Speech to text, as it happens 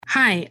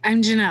Hi,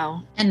 I'm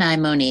Janelle. And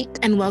I'm Monique.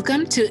 And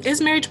welcome to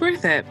Is Marriage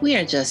Worth It? We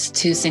are just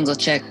two single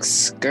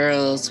chicks,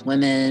 girls,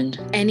 women,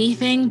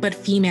 anything but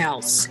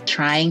females,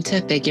 trying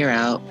to figure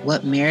out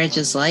what marriage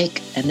is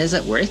like and is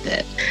it worth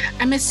it?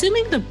 I'm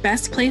assuming the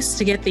best place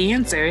to get the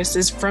answers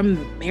is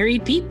from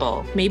married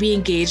people, maybe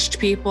engaged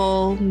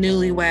people,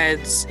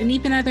 newlyweds, and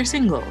even other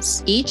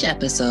singles. Each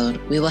episode,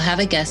 we will have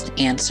a guest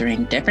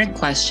answering different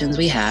questions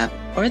we have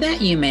or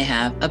that you may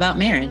have about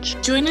marriage.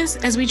 Join us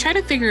as we try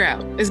to figure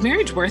out, is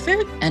marriage worth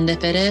it? And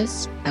if it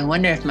is, I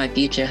wonder if my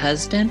future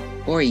husband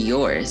or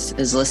yours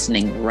is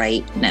listening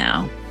right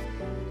now.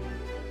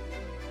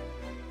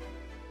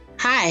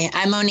 Hi,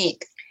 I'm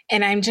Monique.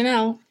 And I'm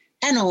Janelle.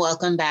 And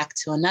welcome back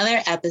to another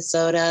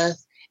episode of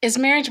Is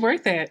Marriage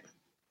Worth It?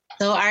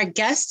 So our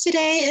guest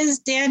today is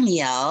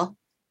Danielle.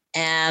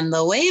 And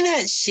the way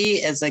that she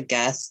is a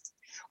guest,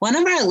 one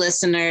of our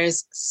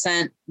listeners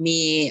sent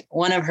me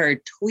one of her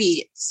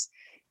tweets.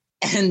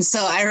 And so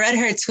I read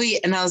her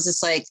tweet and I was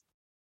just like,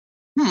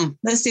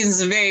 this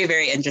seems very,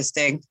 very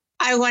interesting.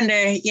 I wonder,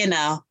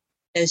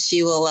 if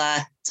she will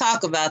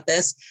talk about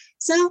this.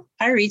 So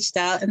I reached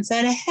out and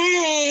said,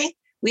 hey,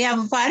 we have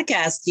a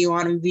podcast. Do you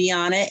want to be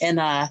on it and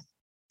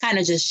kind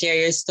of just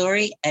share your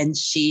story? And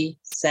she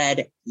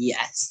said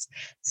yes.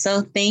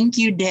 So thank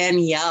you,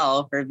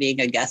 Danielle, for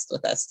being a guest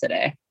with us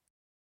today.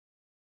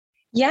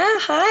 Yeah,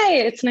 hi.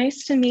 It's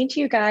nice to meet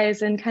you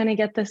guys and kind of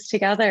get this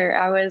together.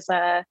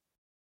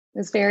 It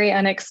was very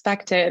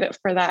unexpected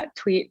for that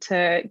tweet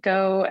to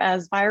go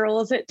as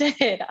viral as it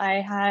did.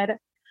 I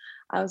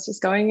was just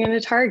going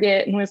into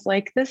Target and was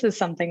like, this is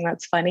something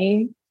that's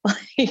funny.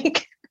 And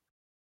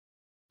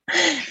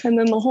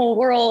then the whole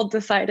world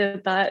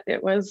decided that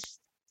it was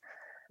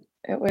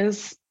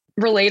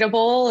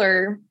relatable,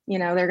 or,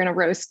 they're going to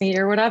roast me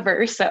or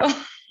whatever. So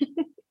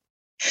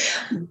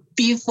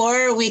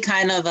before we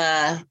kind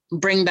of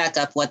bring back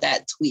up what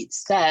that tweet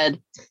said,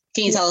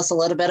 can you tell us a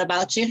little bit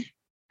about you?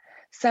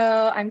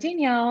 So I'm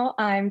Danielle.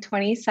 I'm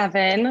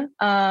 27.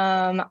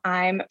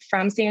 I'm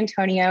from San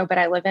Antonio, but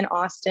I live in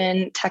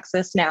Austin,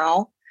 Texas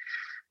now.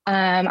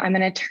 I'm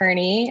an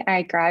attorney.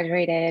 I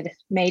graduated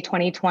May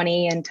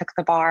 2020 and took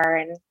the bar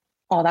and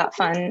all that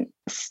fun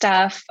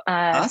stuff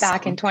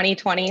back in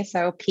 2020.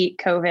 So peak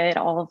COVID,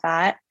 all of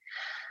that.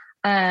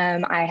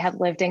 I had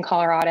lived in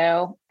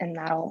Colorado, and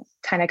that'll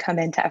kind of come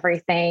into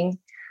everything.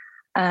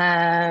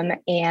 And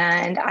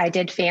I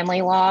did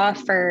family law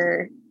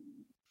for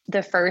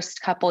the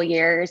first couple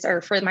years,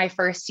 or for my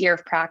first year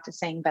of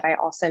practicing, but I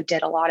also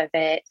did a lot of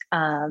it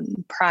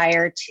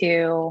prior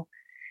to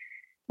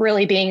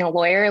really being a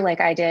lawyer.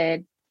 Like I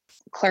did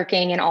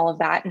clerking and all of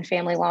that in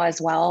family law as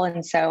well.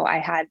 And so I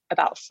had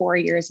about 4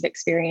 years of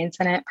experience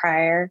in it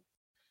prior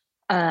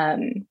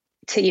to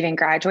even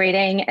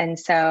graduating. And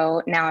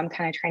so now I'm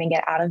kind of trying to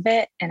get out of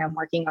it, and I'm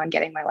working on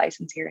getting my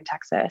license here in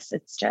Texas.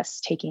 It's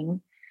just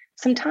taking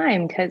some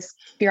time because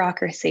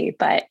bureaucracy,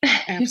 but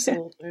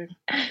absolutely.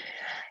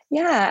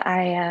 Yeah,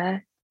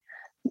 I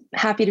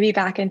happy to be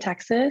back in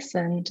Texas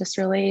and just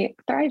really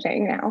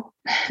thriving now.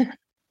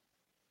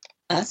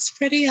 That's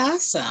pretty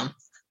awesome.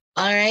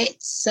 All right.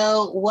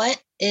 So what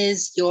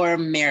is your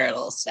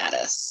marital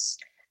status?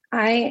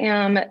 I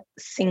am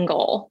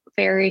single,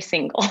 very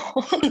single.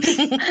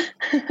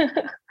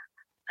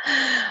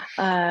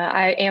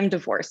 I am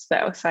divorced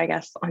though. So I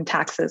guess on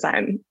taxes,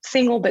 I'm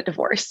single but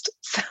divorced.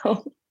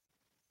 So.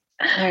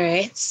 All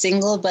right.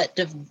 Single but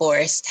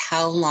divorced.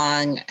 How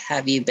long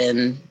have you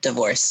been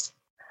divorced?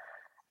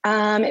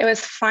 It was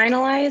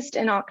finalized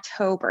in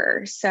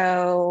October.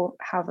 So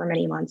however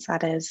many months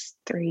that is,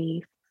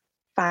 3,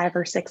 5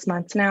 or 6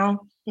 months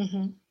now.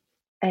 Mm-hmm.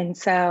 And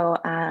so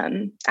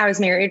I was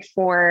married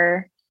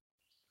for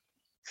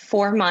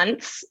 4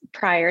 months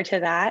prior to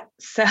that.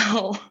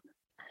 So,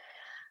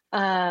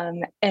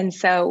 and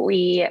so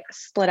we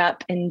split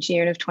up in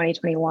June of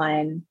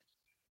 2021,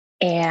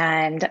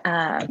 and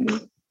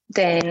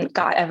then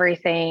got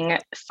everything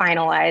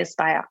finalized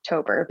by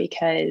October,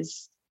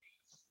 because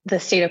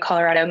the state of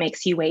Colorado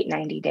makes you wait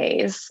 90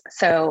 days.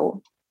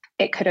 So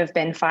it could have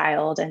been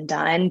filed and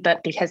done,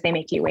 but because they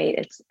make you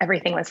wait,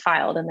 everything was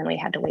filed, and then we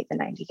had to wait the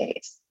 90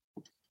 days.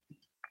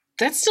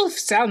 That still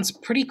sounds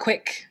pretty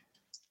quick.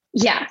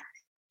 Yeah.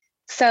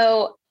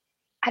 So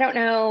I don't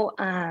know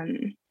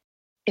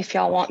if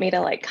y'all want me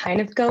to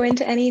kind of go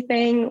into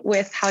anything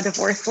with how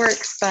divorce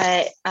works,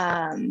 but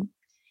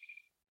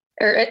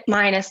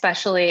mine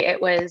especially,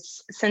 it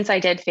was, since I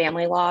did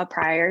family law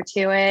prior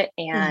to it,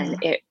 and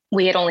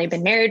we had only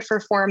been married for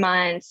 4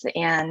 months,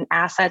 and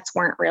assets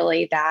weren't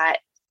really that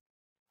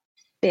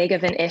big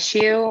of an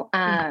issue.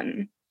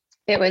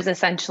 It was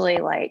essentially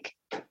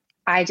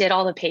I did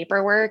all the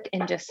paperwork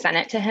and just sent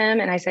it to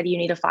him, and I said, you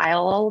need to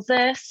file all of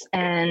this,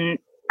 and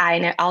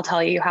I'll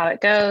tell you how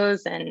it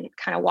goes, and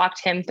kind of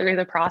walked him through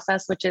the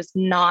process, which is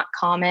not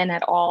common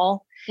at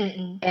all.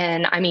 Mm-mm.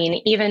 And I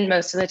mean, even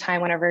most of the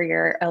time, whenever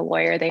you're a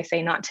lawyer, they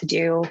say not to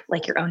do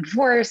your own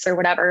divorce or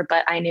whatever,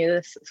 but I knew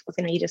this was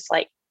going to be just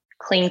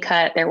clean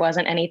cut. There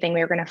wasn't anything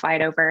we were going to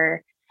fight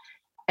over.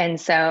 And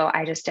so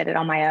I just did it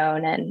on my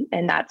own.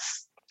 And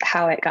that's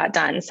how it got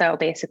done. So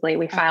basically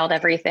we filed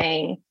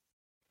everything,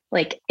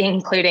 like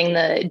including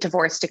the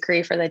divorce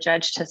decree for the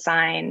judge to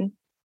sign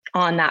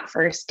on that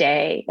first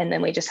day. And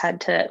then we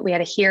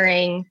had a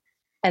hearing.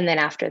 And then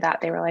after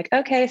that, they were like,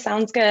 okay,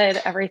 sounds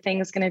good.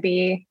 Everything's going to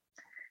be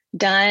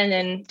done,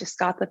 and just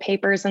got the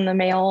papers in the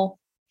mail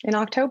in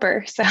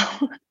October. So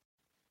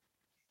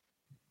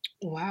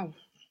wow.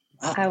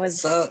 I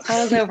was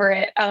over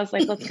it. I was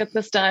like, let's get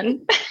this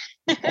done.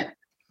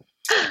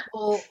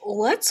 Well,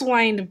 let's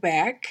wind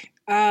back.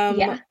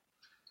 Yeah.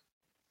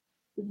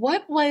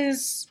 What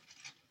was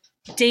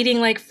dating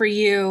like for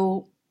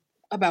you?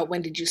 About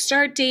when did you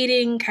start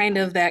dating?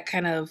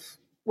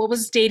 What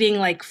was dating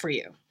like for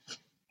you?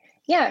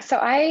 Yeah. So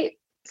I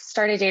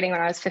started dating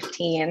when I was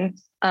 15.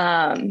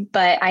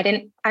 But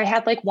I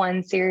had like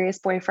one serious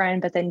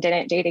boyfriend, but then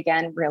didn't date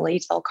again really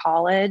till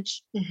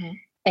college. Mm-hmm.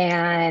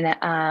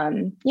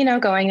 And,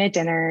 going to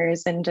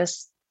dinners and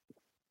just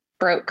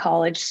broke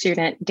college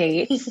student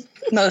dates,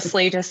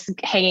 mostly just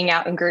hanging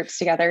out in groups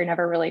together,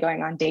 never really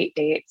going on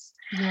dates.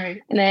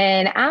 Right. And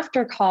then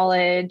after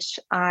college,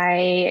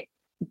 I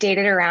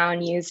dated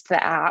around, used the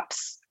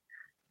apps.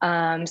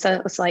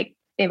 So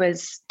it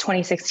was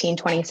 2016,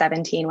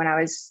 2017 when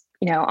I was,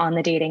 on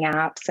the dating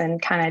apps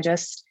and kind of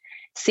just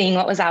seeing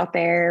what was out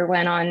there,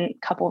 went on a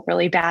couple of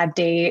really bad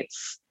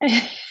dates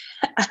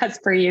as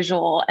per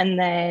usual. And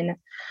then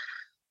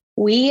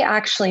we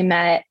actually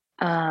met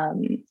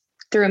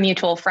through a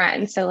mutual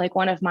friend. So like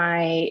one of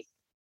my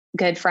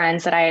good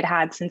friends that I had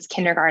had since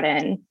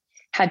kindergarten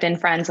had been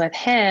friends with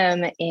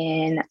him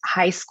in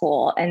high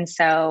school. And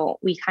so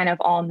we kind of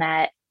all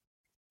met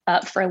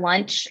up for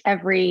lunch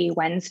every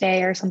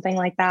Wednesday or something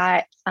like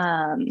that,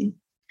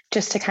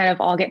 just to kind of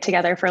all get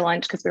together for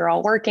lunch because we were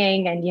all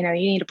working and, you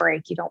need a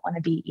break. You don't want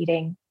to be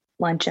eating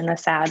lunch in the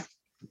sad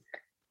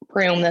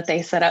room that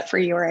they set up for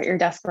you or at your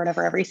desk or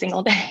whatever every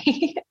single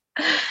day.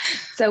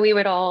 So we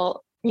would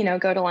all,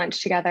 go to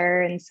lunch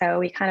together. And so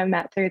we kind of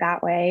met through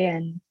that way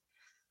and,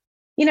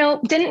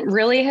 didn't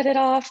really hit it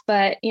off,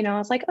 but, I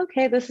was like,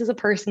 okay, this is a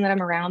person that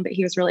I'm around, but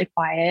he was really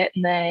quiet.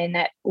 And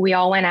then we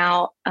all went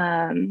out.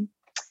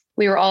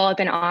 We were all up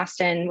in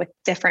Austin with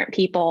different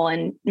people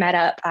and met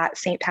up at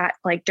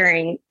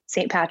during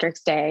St.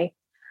 Patrick's Day,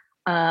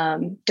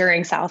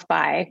 during South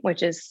by,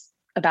 which is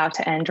about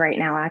to end right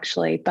now,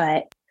 actually.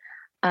 But,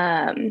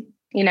 and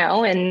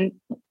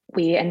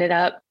we ended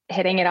up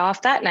hitting it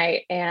off that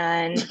night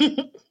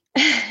and,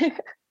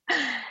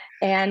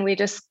 and we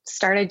just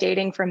started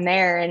dating from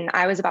there. And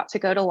I was about to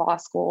go to law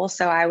school.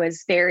 So I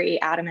was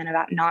very adamant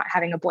about not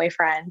having a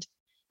boyfriend,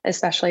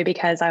 especially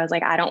because I was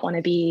like, I don't want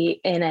to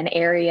be in an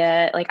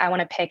area, like I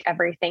want to pick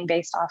everything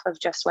based off of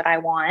just what I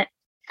want.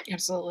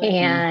 Absolutely.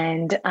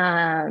 And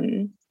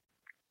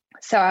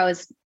so I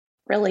was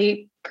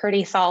really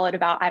pretty solid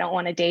about I don't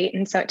want to date.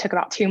 And so it took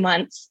about 2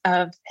 months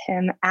of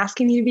him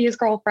asking me to be his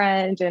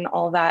girlfriend and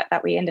all that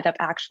we ended up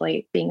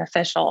actually being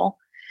official.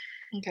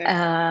 Okay.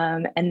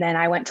 And then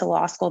I went to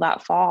law school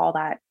that fall.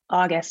 That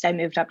August, I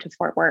moved up to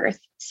Fort Worth.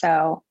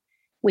 So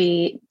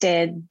we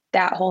did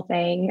that whole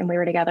thing and we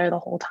were together the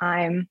whole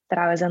time that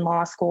I was in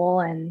law school.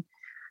 And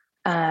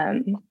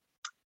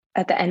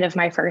at the end of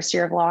my first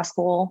year of law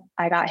school,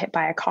 I got hit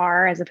by a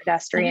car as a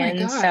pedestrian.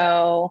 Oh my God.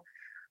 So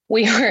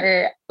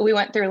we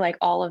went through like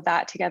all of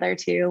that together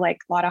too, like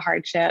a lot of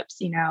hardships,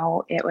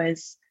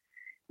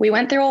 we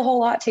went through a whole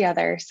lot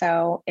together.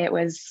 So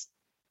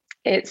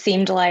it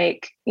seemed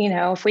like,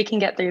 if we can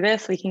get through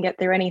this, we can get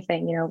through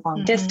anything,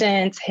 long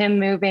distance, him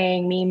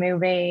moving, me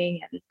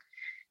moving, and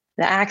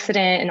the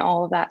accident and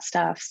all of that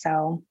stuff.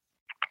 So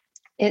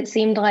it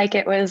seemed like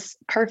it was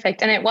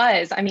perfect. And it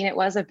was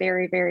a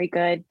very, very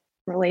good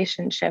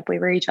relationship. We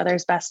were each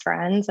other's best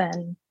friends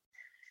and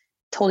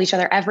told each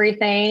other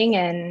everything.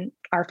 And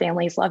our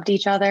families loved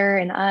each other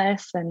and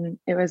us. And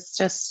it was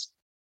just,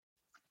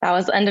 that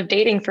was the end of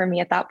dating for me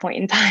at that point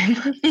in time.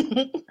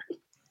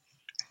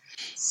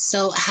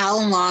 So how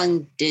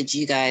long did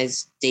you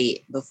guys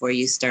date before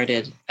you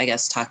started, I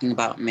guess, talking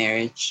about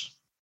marriage?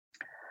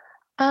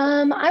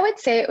 I would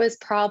say it was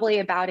probably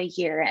about a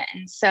year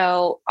in.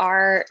 So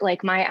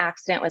my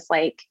accident was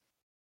like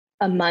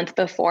a month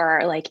before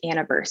our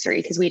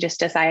anniversary, because we just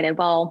decided,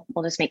 well,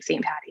 we'll just make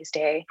St. Patty's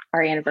Day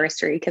our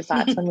anniversary because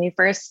that's when we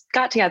first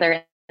got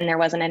together and there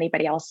wasn't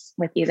anybody else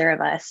with either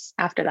of us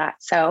after that.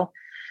 So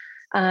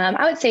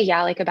I would say,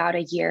 yeah, about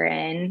a year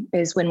in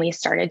is when we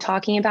started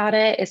talking about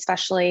it,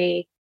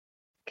 especially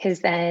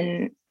because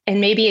then, and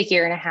maybe a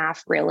year and a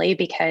half really,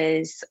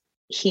 because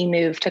he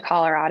moved to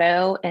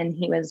Colorado and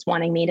he was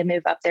wanting me to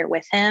move up there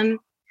with him.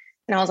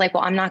 And I was like,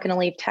 well, I'm not going to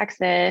leave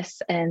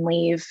Texas and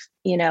leave,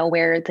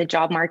 where the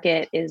job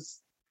market is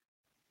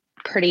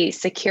pretty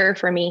secure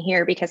for me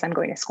here because I'm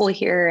going to school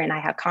here and I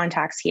have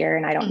contacts here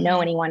and I don't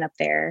know anyone up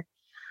there.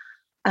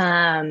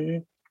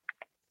 And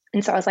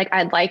so I was like,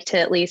 I'd like to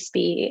at least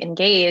be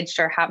engaged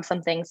or have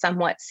something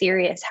somewhat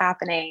serious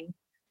happening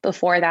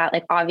before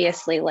that.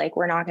 Obviously,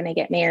 we're not going to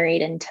get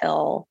married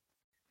until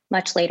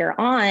much later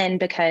on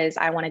because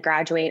I want to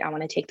graduate. I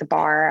want to take the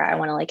bar. I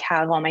want to like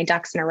have all my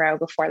ducks in a row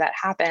before that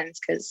happens,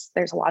 because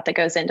there's a lot that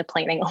goes into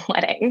planning a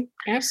wedding.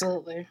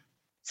 Absolutely.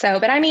 So,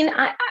 but I mean,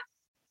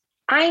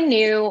 I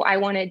knew I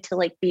wanted to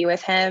like be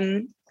with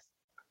him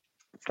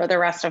for the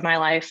rest of my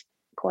life,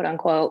 quote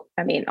unquote.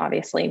 I mean,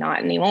 obviously not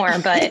anymore,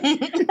 but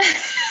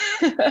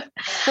The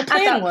at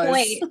plan that was.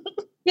 point,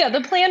 yeah,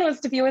 the plan was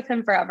to be with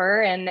him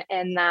forever. And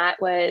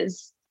that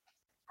was,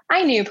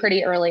 I knew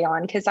pretty early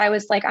on, because I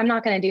was like, I'm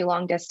not going to do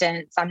long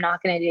distance. I'm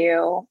not going to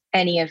do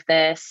any of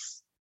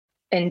this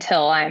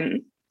until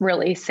I'm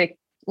really sick,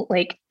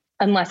 like,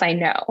 unless I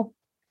know.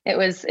 I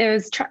was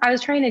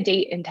trying to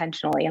date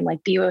intentionally and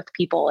like be with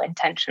people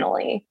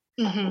intentionally,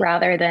 Mhm.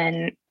 rather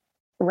than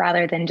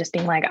just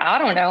being like, I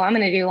don't know, I'm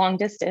going to do long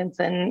distance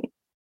and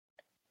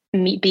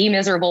be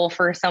miserable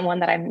for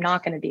someone that I'm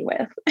not going to be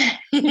with.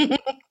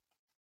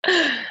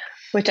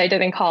 Which I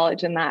did in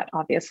college, and that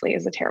obviously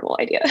is a terrible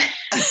idea.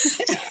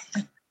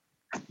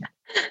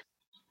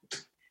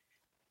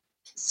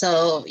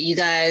 So you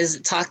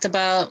guys talked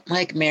about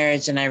like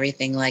marriage and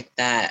everything like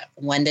that.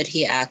 When did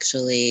he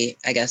actually,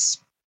 I guess,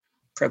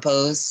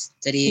 propose?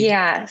 Did he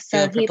Yeah, do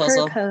so a he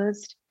proposal?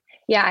 proposed.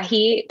 Yeah,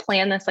 he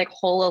planned this like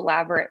whole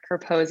elaborate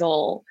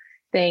proposal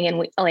thing, and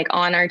we like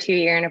on our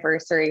 2-year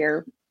anniversary,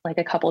 or like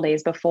a couple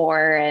days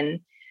before,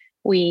 and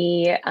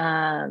we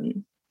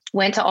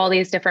went to all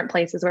these different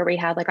places where we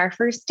had like our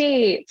first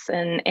dates,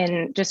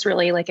 and just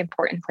really like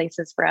important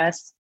places for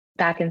us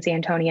back in San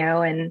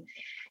Antonio. And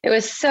it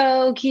was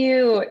so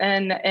cute.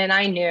 And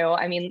I knew,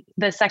 I mean,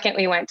 the second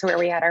we went to where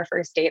we had our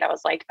first date, I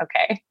was like,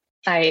 okay,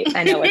 I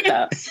know what's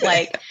up.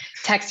 Like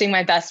texting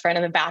my best friend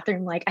in the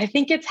bathroom, like, I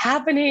think it's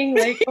happening.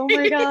 Like, oh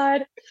my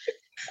God.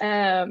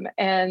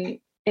 And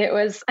it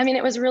was, I mean,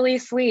 it was really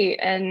sweet.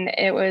 And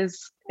it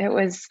was,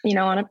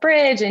 on a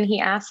bridge, and he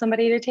asked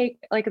somebody to take,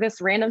 like,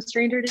 this random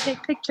stranger to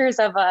take pictures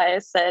of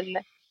us. And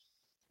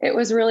it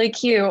was really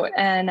cute.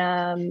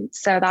 And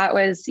so that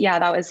was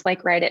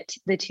like right at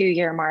the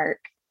 2-year mark.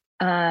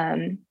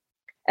 And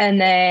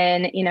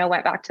then,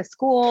 went back to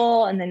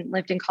school, and then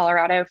lived in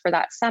Colorado for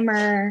that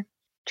summer,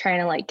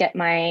 trying to like get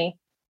my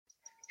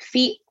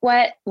feet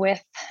wet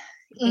with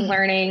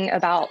learning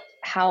about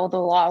how the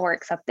law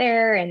works up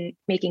there and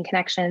making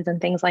connections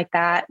and things like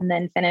that. And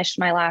then finished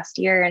my last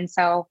year. And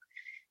so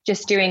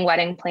just doing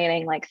wedding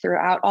planning like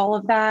throughout all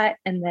of that.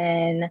 And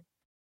then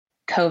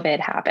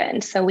COVID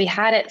happened. So we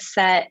had it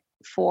set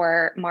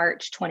for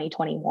March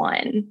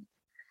 2021.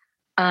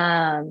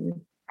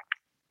 And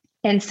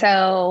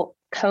so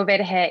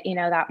COVID hit,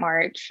 that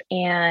March,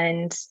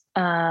 and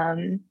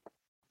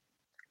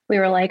we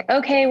were like,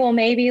 okay, well,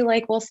 maybe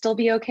like we'll still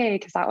be okay,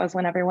 because that was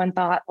when everyone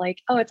thought like,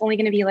 oh, it's only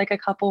going to be like a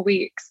couple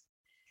weeks.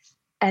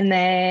 And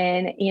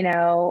then,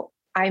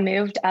 I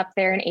moved up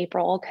there in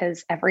April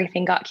because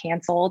everything got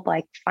canceled.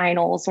 Like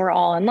finals were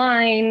all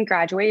online,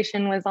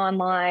 graduation was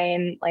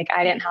online. Like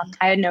I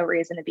had no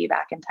reason to be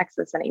back in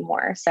Texas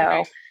anymore.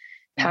 So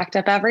packed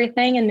up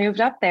everything and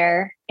moved up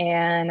there,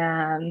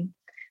 and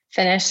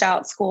finished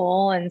out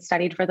school and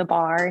studied for the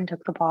bar and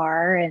took the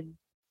bar, and,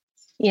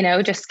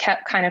 just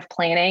kept kind of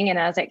planning. And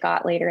as it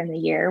got later in the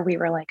year, we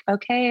were like,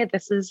 okay,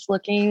 this is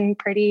looking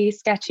pretty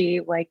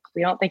sketchy. Like,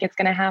 we don't think it's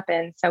going to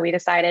happen. So we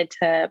decided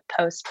to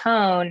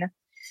postpone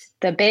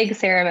the big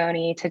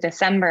ceremony to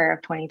December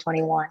of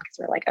 2021, because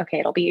we're like, okay,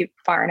 it'll be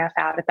far enough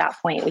out at that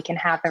point. We can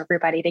have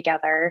everybody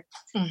together.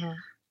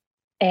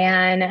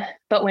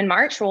 But when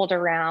March rolled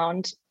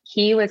around,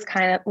 he was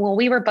kind of,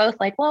 we were both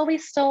like, well, we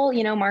still,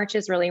 March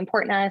is really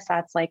important to us.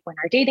 That's like when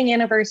our dating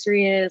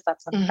anniversary is.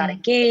 That's when we got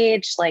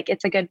engaged. Like,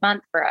 it's a good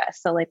month for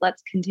us. So like,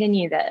 let's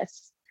continue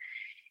this.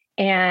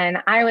 And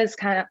I was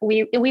kind of,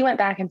 we went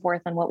back and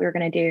forth on what we were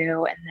going to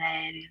do. And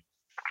then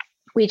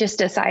we just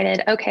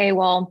decided, okay,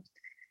 well,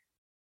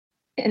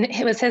 and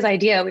it was his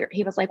idea.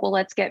 He was like, well,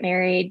 let's get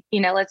married,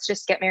 let's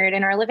just get married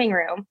in our living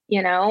room,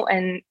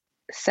 and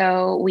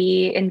so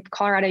in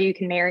Colorado, you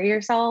can marry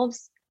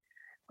yourselves.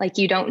 Like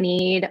you don't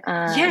need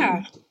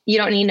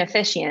an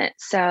officiant.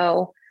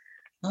 So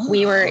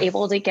we were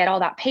able to get all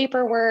that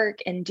paperwork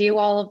and do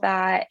all of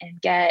that and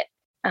get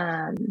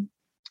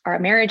our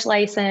marriage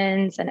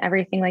license and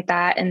everything like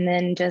that. And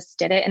then just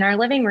did it in our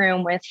living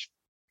room with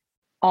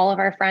all of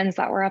our friends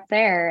that were up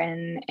there.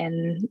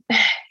 And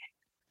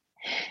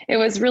it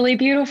was really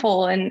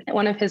beautiful. And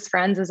one of his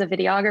friends is a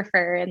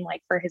videographer, and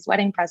like for his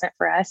wedding present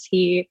for us,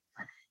 he,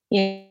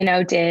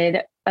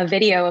 did a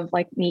video of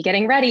like me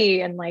getting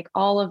ready and like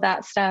all of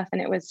that stuff. And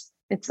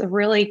it's a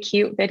really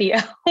cute video.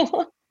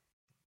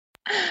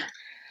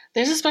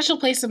 There's a special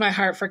place in my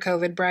heart for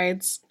COVID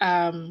brides.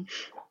 'Cause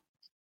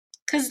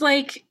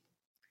like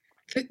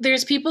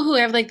there's people who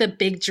have like the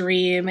big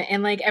dream,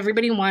 and like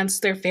everybody wants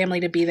their family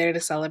to be there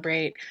to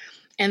celebrate.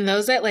 And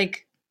those that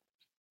like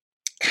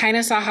kind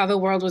of saw how the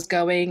world was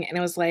going, and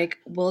it was like,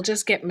 we'll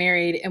just get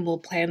married and we'll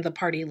plan the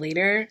party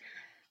later.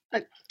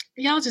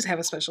 Y'all just have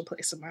a special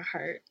place in my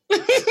heart.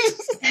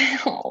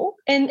 Oh,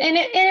 and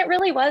it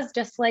really was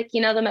just like,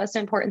 the most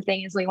important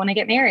thing is we want to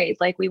get married.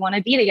 Like we want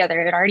to be together.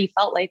 It already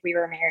felt like we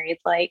were married.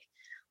 Like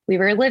we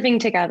were living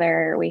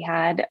together. We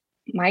had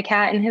my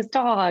cat and his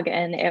dog.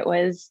 And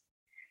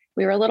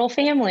we were a little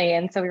family.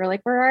 And so we were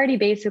like, we're already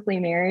basically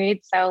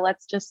married. So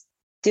let's just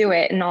do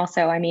it. And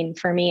also, I mean,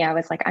 for me, I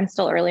was like, I'm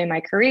still early in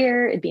my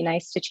career. It'd be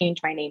nice to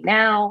change my name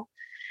now.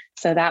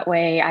 So that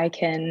way I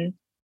can,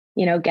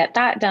 get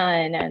that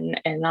done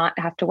and not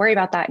have to worry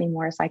about that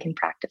anymore. So I can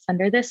practice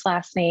under this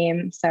last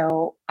name.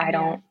 So I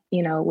don't,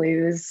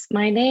 lose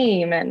my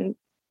name and,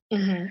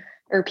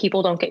 or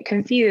people don't get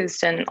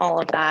confused and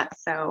all of that.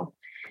 So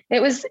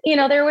it was,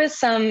 there was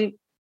some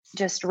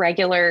just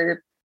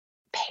regular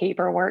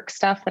paperwork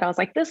stuff that I was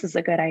like, this is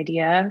a good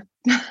idea.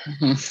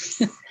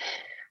 But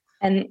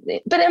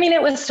I mean,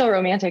 it was still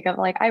romantic of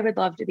like, I would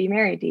love to be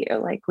married to you.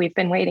 Like, we've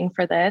been waiting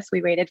for this.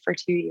 We waited for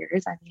 2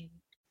 years. I mean,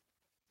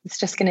 it's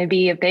just going to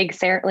be a big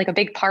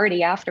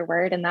party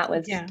afterward. And that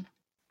was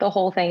the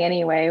whole thing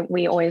anyway.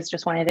 We always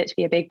just wanted it to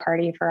be a big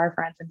party for our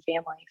friends and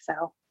family.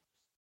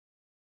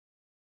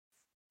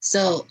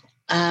 So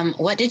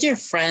what did your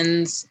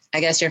friends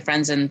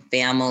and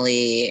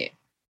family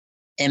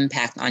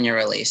impact on your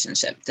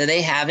relationship? Do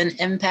they have an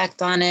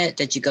impact on it?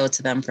 Did you go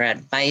to them for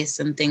advice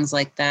and things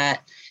like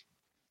that,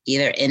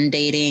 either in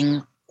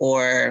dating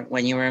or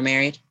when you were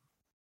married?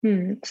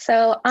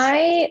 So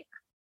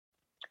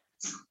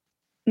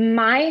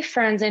my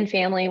friends and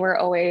family were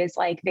always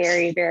like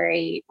very,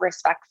 very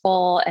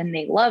respectful, and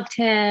they loved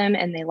him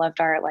and they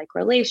loved our like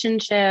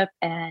relationship.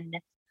 And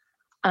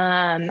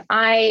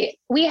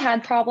we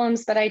had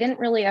problems, but I didn't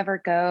really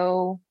ever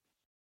go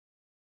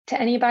to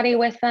anybody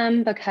with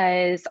them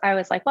because I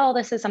was like, well,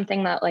 this is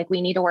something that like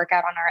we need to work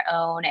out on our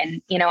own.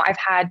 And, I've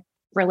had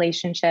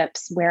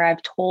relationships where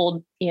I've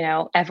told,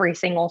 every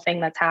single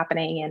thing that's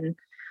happening and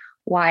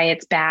why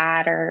it's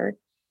bad or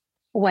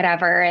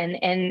whatever. And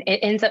it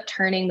ends up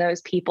turning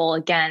those people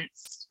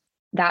against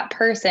that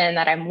person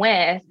that I'm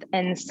with.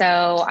 And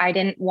so I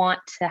didn't want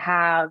to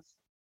have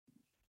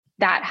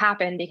that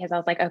happen because I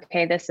was like,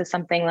 okay, this is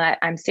something that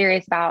I'm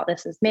serious about.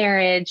 This is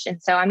marriage.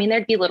 And so, I mean,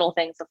 there'd be little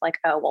things of like,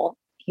 oh, well,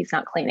 he's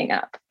not cleaning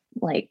up,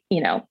 like,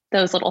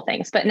 those little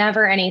things, but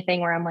never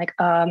anything where I'm like,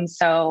 but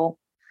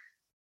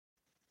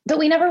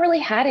we never really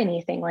had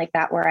anything like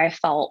that where I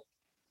felt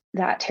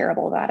that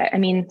terrible about it. I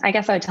mean, I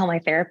guess I would tell my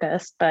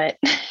therapist, but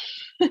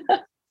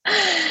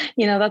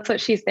that's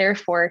what she's there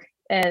for.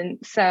 And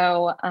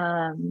so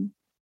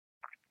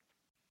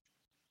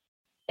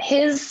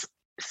his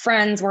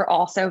friends were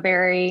also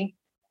very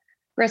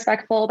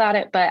respectful about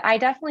it, but I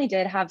definitely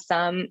did have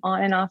some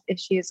on and off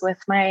issues with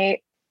my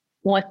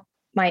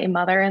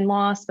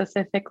mother-in-law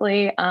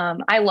specifically.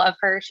 I love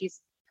her. She's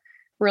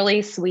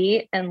really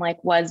sweet and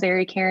like was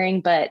very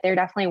caring, but there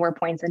definitely were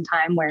points in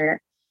time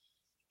where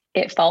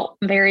it felt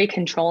very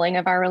controlling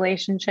of our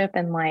relationship.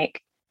 And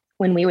like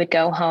when we would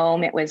go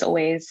home, it was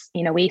always,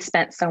 we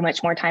spent so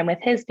much more time with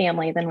his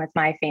family than with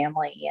my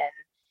family. And,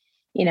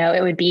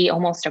 it would be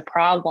almost a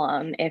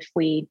problem if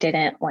we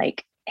didn't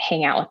like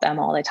hang out with them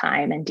all the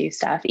time and do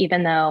stuff,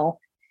 even though,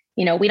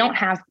 we don't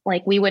have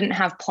like, we wouldn't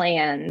have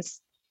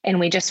plans and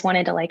we just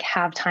wanted to like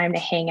have time to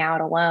hang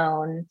out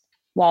alone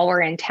while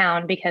we're in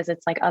town, because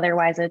it's like,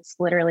 otherwise it's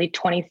literally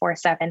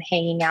 24/7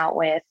 hanging out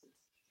with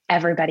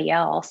everybody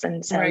else.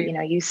 And so,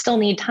 right. You still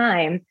need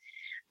time,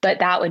 but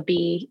that would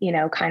be,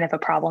 kind of a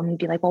problem. You'd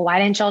be like, well, why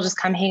didn't y'all just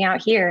come hang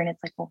out here? And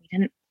it's like, well,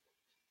 we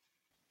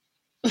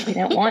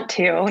didn't want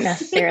to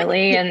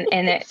necessarily. And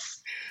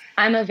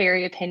I'm a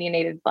very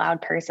opinionated,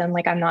 loud person.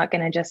 Like, I'm not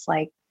going to just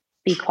like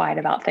be quiet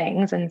about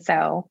things. And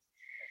so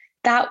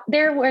that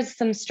there was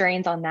some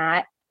strains on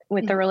that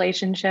with the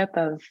relationship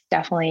of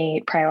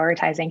definitely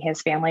prioritizing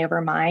his family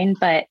over mine.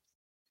 But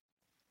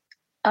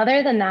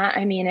other than that,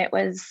 I mean, it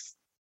was,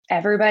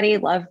 everybody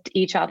loved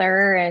each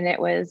other and it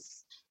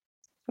was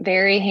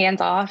very hands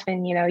off,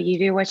 and, you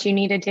do what you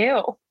need to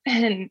do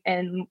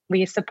and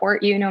we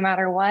support you no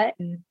matter what.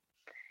 And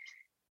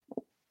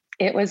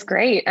it was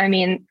great. I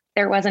mean,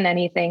 there wasn't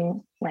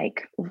anything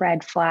like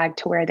red flag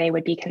to where they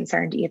would be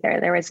concerned either.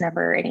 There was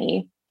never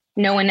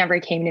no one ever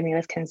came to me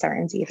with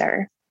concerns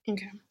either.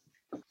 Okay.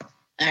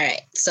 All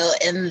right. So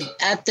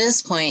at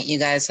this point, you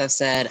guys have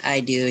said, I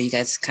do. You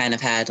guys kind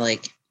of had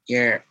like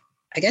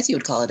I guess you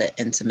would call it an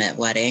intimate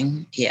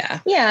wedding. Yeah.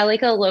 Yeah.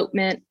 Like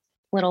elopement,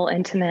 little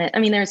intimate. I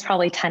mean, there's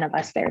probably 10 of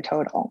us there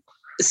total.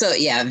 So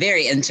yeah,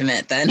 very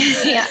intimate then.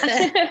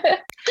 Yeah.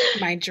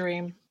 My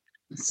dream.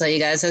 So you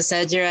guys have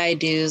said your I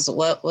do's.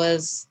 What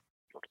was,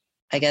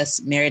 I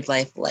guess, married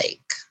life like?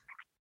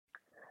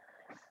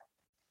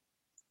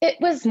 It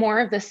was more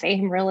of the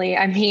same, really.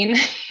 I mean,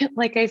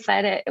 like I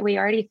said, we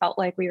already felt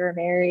like we were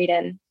married,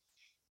 and,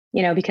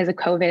 because of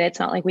COVID, it's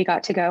not like we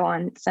got to go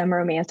on some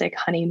romantic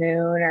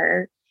honeymoon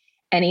or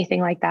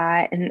anything like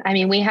that. And I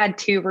mean, we had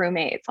 2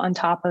 roommates on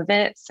top of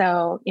it.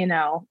 So,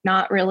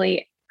 not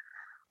really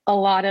a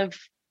lot of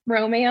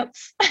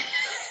romance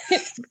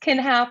can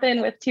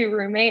happen with 2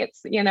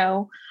 roommates,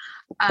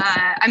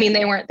 I mean,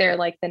 they weren't there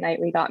like the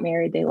night we got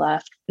married. They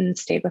left and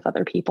stayed with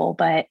other people,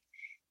 but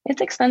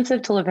it's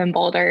expensive to live in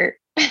Boulder.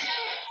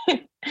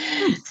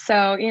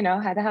 So,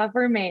 had to have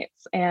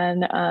roommates.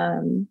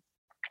 And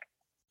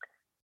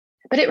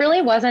but it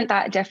really wasn't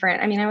that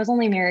different. I mean, I was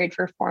only married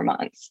for 4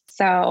 months.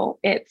 So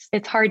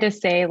it's hard to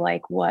say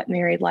like what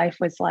married life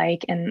was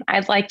like. And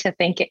I'd like to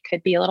think it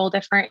could be a little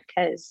different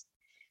because,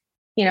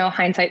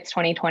 hindsight's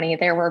 2020.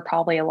 There were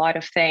probably a lot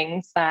of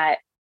things that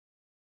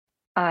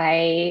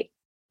I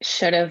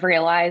should have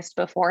realized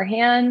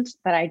beforehand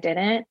that I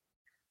didn't.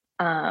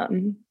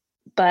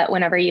 But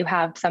whenever you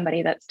have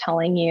somebody that's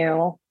telling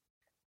you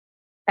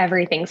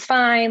everything's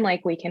fine,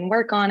 like we can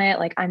work on it,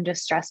 like I'm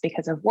just stressed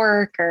because of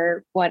work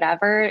or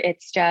whatever,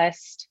 it's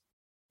just,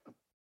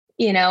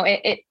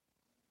 it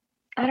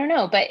I don't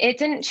know, but it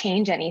didn't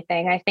change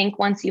anything. I think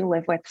once you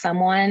live with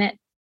someone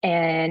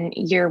and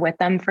you're with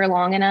them for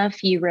long enough,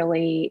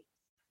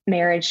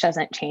 marriage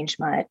doesn't change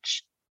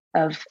much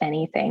of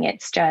anything.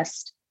 It's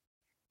just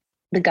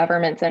the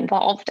government's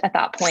involved at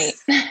that point.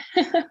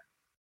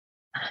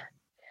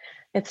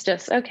 It's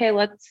just, okay,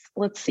 let's,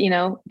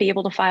 be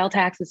able to file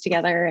taxes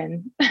together.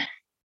 And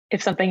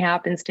if something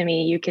happens to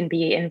me, you can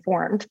be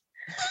informed.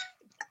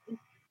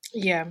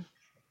 Yeah.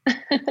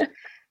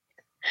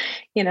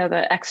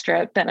 The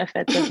extra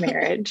benefits of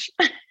marriage.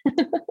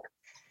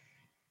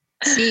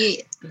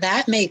 See,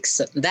 that makes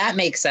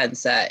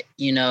sense that,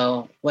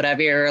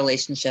 whatever your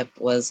relationship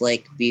was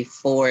like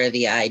before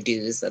the I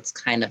do's, that's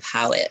kind of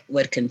how it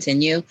would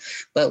continue.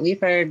 But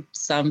we've heard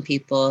some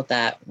people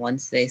that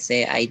once they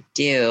say I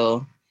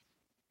do,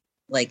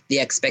 like the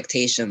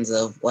expectations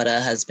of what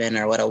a husband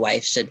or what a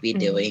wife should be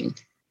doing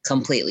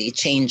completely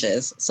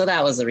changes. So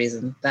that was the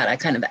reason that I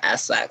kind of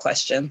asked that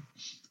question.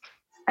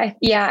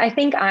 I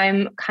think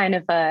I'm kind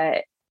of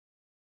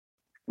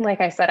like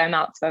I said, I'm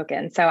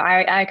outspoken. So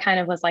I kind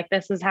of was like,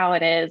 this is how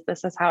it is.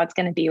 This is how it's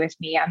going to be with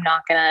me. I'm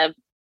not going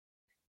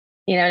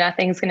to,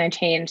 nothing's going to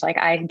change. Like,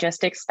 I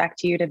just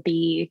expect you to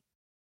be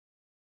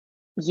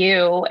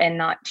you and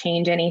not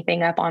change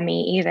anything up on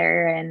me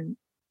either. And,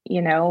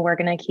 we're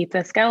going to keep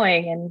this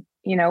going and,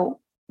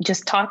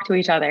 just talk to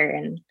each other.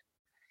 And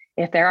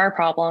if there are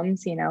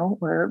problems,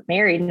 we're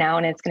married now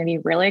and it's going to be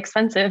really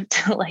expensive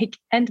to like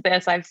end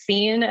this. I've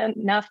seen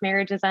enough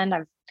marriages end.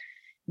 I've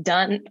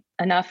done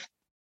enough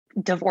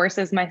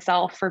divorces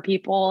myself for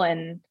people.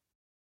 And,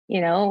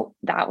 I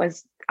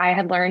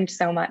had learned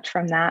so much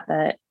from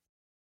that,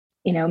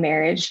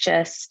 marriage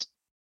just,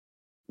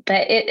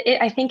 but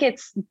I think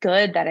it's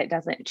good that it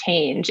doesn't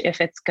change if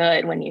it's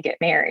good when you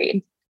get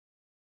married.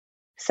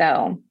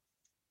 So,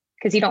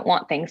 because you don't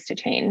want things to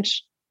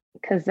change,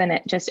 because then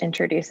it just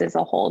introduces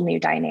a whole new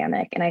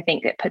dynamic. And I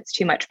think it puts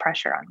too much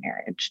pressure on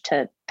marriage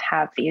to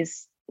have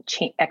these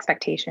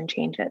expectation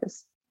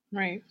changes.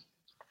 Right.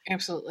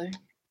 Absolutely.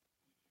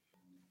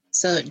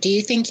 So do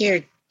you think your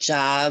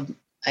job,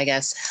 I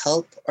guess,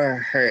 help or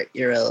hurt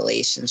your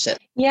relationship?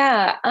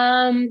 Yeah.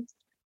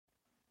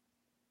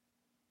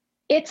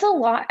 It's a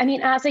lot. I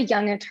mean, as a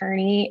young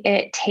attorney,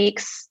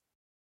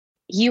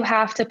 you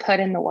have to put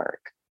in the work.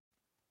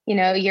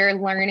 You're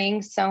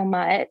learning so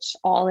much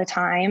all the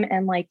time,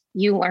 and like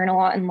you learn a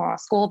lot in law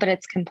school, but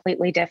it's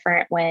completely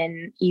different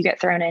when you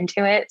get thrown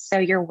into it. So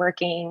you're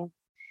working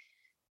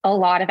a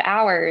lot of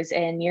hours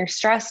and you're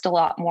stressed a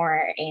lot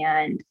more,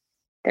 and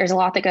there's a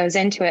lot that goes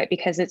into it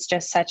because it's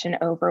just such an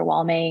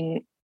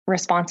overwhelming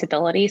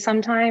responsibility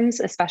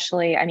sometimes,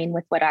 especially, I mean,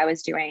 with what I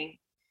was doing,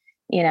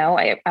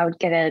 I would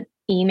get an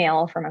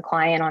email from a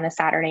client on a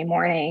Saturday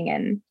morning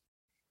and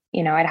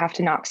I'd have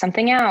to knock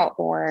something out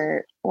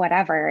or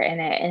whatever.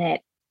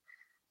 It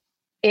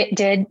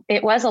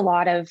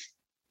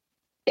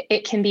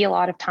can be a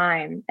lot of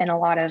time and a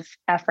lot of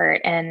effort.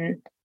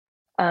 And,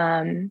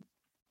 but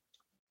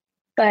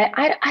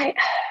I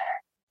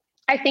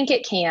think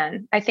it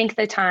can. I think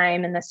the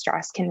time and the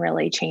stress can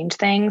really change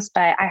things,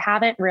 but I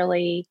haven't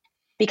really,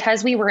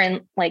 because we were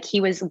he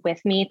was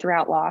with me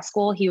throughout law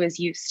school. He was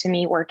used to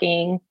me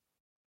working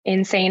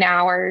insane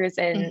hours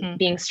and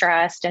being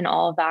stressed and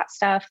all of that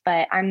stuff.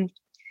 But I'm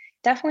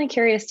definitely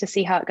curious to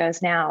see how it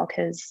goes now,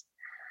 because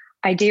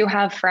I do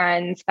have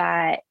friends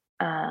that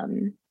are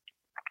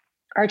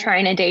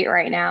trying to date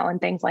right now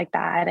and things like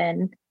that.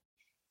 And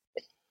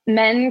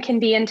men can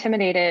be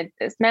intimidated,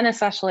 men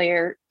especially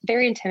are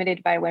very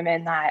intimidated by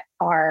women that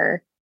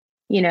are,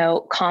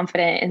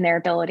 confident in their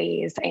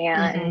abilities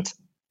and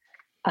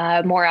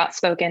more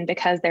outspoken,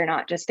 because they're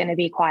not just going to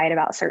be quiet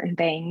about certain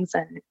things.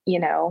 And,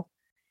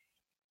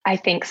 I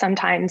think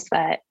sometimes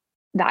that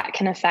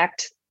can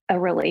affect a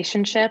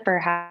relationship or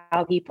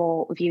how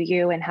people view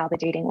you and how the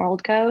dating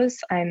world goes.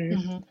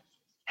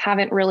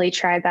 Haven't really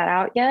tried that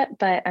out yet,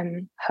 but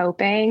I'm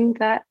hoping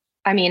that,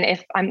 I mean,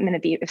 if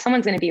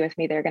someone's going to be with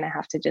me, they're going to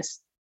have to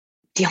just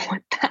deal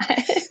with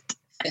that.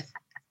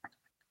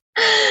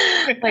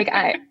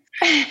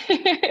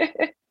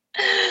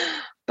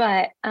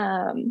 But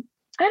I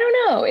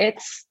don't know.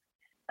 It's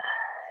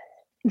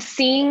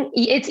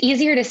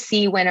easier to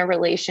see when a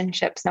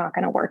relationship's not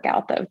going to work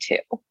out though, too.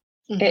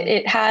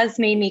 It has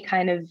made me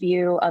kind of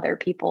view other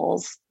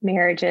people's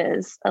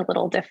marriages a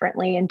little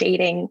differently and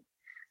dating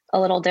a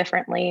little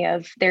differently.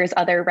 There's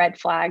other red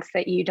flags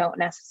that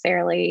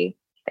that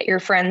your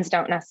friends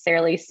don't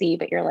necessarily see,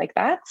 but you're like,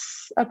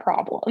 that's a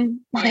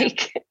problem.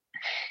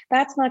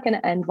 that's not going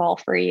to end well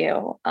for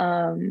you.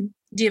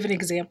 Do you have an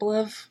example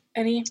of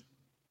any?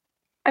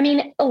 I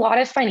mean, a lot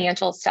of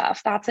financial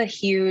stuff. That's a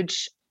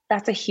huge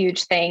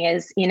thing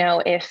is,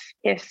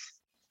 if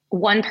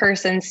one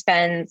person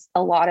spends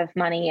a lot of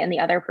money and the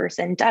other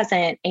person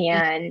doesn't,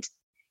 and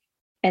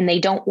they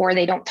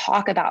don't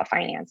talk about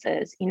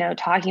finances.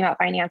 Talking about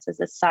finances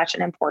is such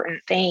an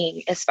important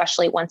thing,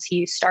 especially once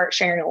you start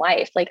sharing a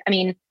life. Like, I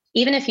mean,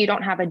 even if you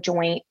don't have a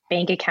joint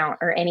bank account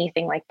or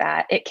anything like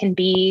that, it can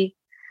be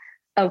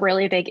a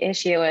really big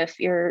issue if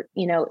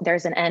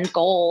there's an end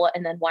goal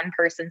and then one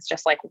person's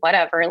just like,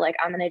 whatever, like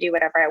I'm going to do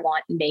whatever I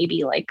want,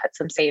 maybe like put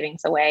some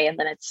savings away, and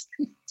then it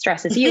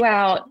stresses you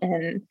out.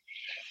 And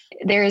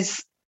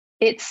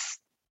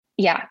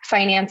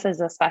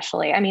finances,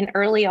 especially. I mean,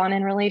 early on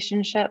in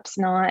relationships,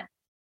 not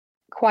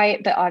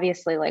quite, but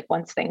obviously like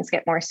once things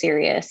get more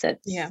serious,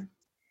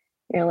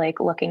 you're like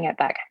looking at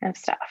that kind of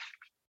stuff.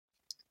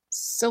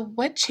 So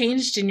what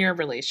changed in your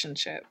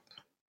relationship?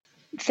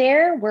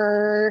 There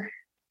were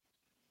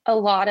a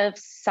lot of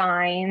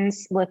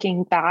signs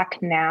looking back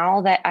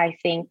now that I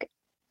think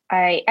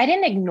I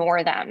didn't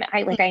ignore them.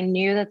 I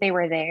knew that they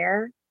were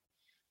there,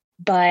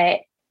 but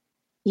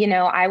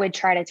I would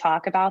try to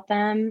talk about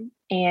them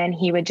and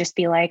he would just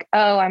be like,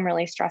 oh, I'm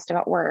really stressed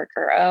about work,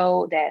 or,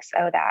 oh, this,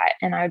 oh, that.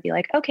 And I would be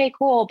like, okay,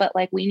 cool. But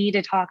like, we need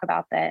to talk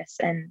about this.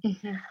 And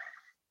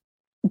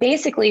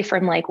basically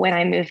from like when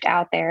I moved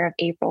out there of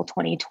April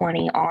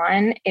 2020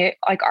 on, it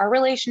like our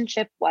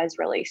relationship was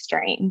really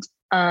strained.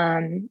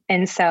 And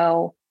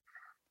so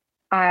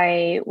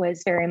I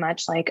was very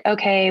much like,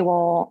 okay,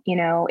 well,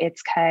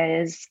 it's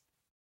because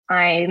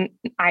I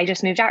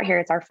just moved out here.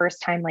 It's our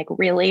first time like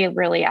really,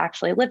 really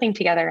actually living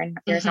together, and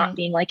there's not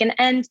being like an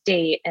end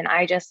date. And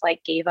I just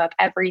like gave up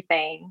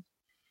everything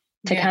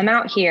to come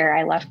out here.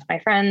 I left my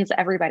friends,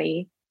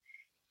 everybody.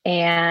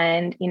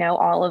 And,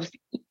 all of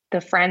the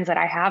friends that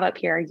I have up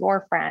here are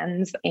your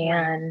friends.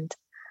 And,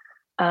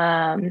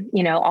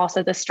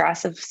 also the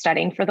stress of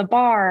studying for the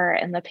bar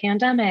and the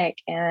pandemic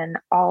and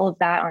all of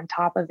that on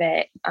top of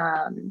it.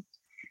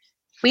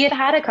 We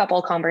had a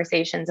couple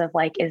conversations of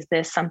like, is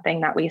this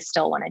something that we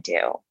still want to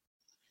do?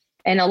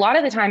 And a lot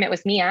of the time it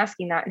was me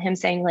asking that and him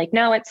saying like,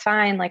 no, it's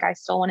fine. Like, I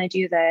still want to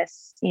do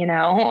this,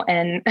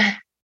 and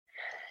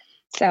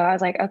so I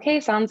was like, okay,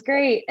 sounds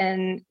great.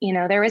 And,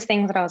 there was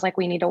things that I was like,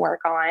 we need to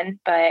work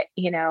on, but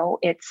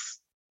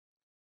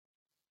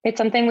it's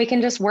something we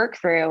can just work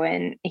through,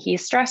 and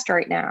he's stressed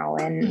right now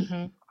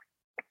and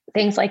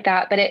things like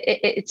that. But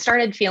it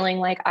started feeling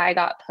like I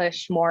got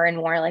pushed more and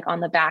more like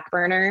on the back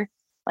burner.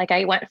 Like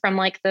I went from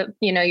like the,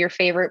 your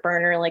favorite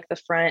burner, like the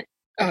front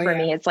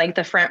me, it's like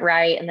the front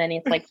right. And then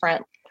it's like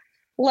front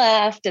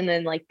left, and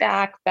then like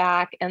back.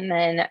 And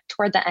then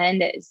toward the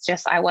end, it's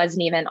just, I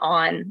wasn't even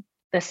on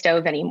the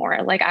stove anymore.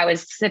 Like I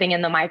was sitting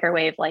in the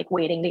microwave, like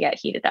waiting to get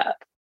heated up.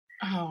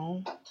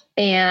 Oh.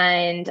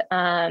 And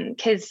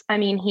cause I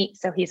mean,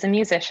 he's a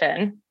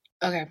musician.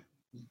 Okay.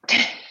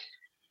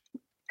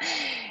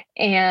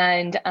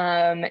 And,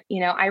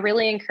 I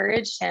really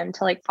encouraged him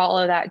to like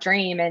follow that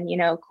dream and,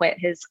 quit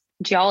his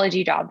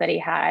geology job that he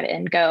had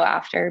and go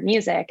after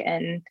music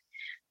and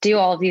do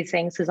all of these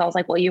things. Cause I was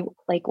like, well, you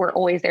like, were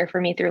always there for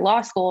me through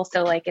law school.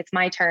 So like, it's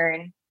my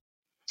turn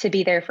to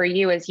be there for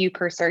you as you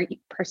pursue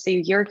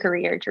your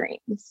career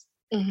dreams.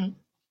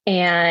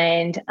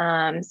 And,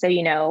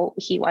 so,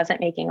 he wasn't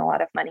making a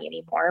lot of money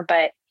anymore,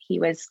 but he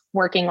was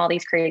working all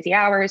these crazy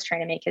hours, trying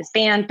to make his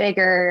band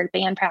bigger,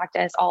 band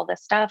practice, all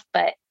this stuff.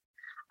 But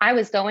I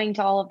was going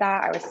to all of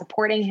that. I was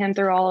supporting him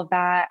through all of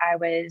that. I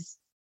was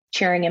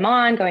cheering him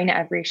on, going to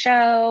every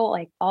show,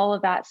 like all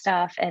of that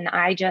stuff. And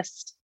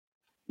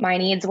my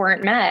needs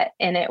weren't met.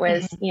 And it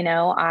was,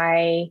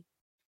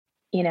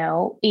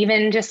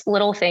 even just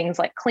little things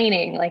like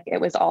cleaning, like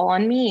it was all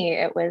on me.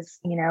 It was,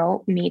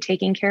 me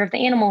taking care of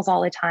the animals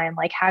all the time,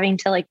 like having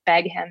to like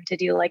beg him to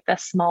do like the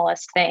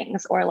smallest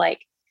things, or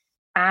like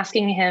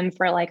asking him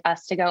for like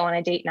us to go on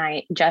a date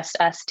night, just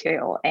us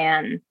two.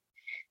 And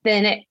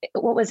then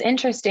what was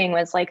interesting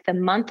was like the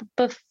month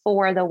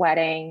before the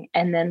wedding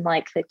and then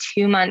like the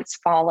 2 months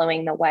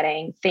following the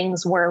wedding,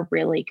 things were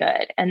really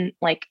good. And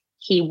like,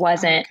 he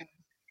wasn't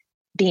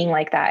being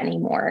like that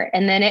anymore.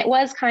 And then it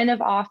was kind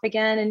of off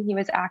again and he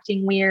was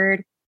acting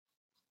weird,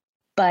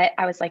 but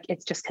I was like,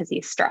 it's just because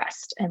he's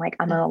stressed and like,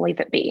 I'm going to leave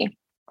it be.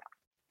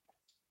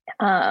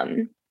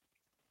 And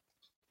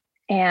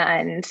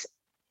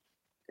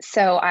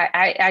so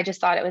I just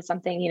thought it was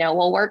something,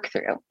 we'll work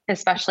through,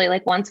 especially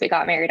like once we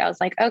got married. I was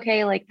like,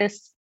 okay, like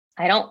this,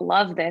 I don't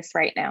love this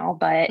right now,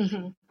 but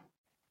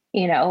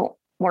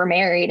we're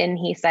married. And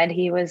he said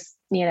he was,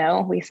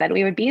 we said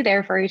we would be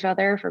there for each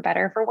other for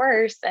better, for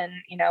worse, and,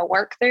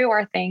 work through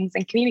our things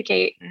and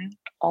communicate and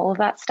all of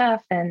that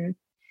stuff. And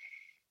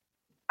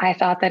I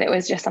thought that it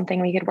was just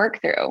something we could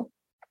work through.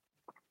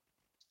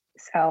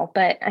 So,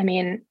 but I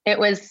mean, it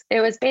was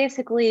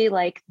basically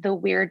like the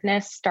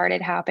weirdness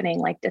started happening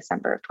like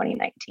December of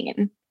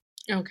 2019.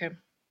 Okay.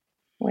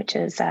 Which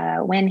is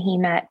when he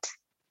met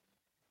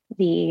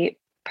the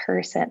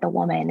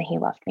woman he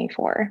left me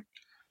for.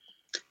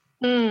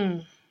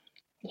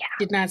 Yeah.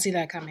 Did not see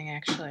that coming,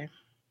 actually.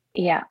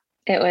 Yeah.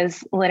 It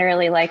was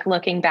literally like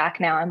looking back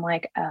now, I'm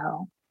like,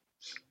 oh,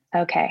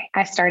 okay.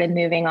 I started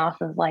moving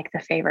off of like the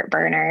favorite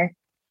burner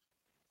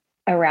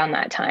around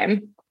that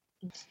time.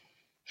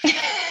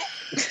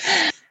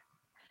 If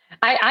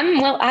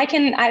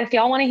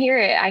y'all want to hear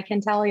it, I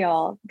can tell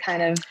y'all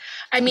kind of.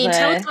 I mean,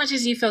 tell as much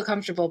as you feel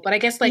comfortable, but I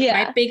guess like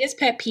my biggest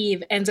pet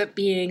peeve ends up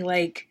being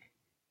like,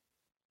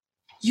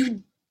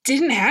 you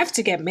didn't have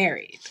to get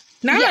married.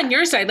 Not on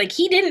your side. Like,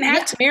 he didn't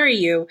have to marry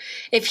you.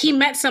 If he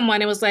met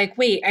someone, it was like,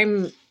 wait,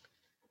 I'm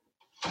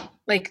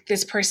like,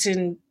 this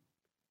person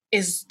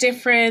is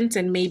different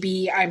and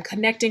maybe I'm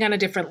connecting on a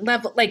different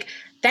level. Like,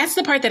 that's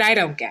the part that I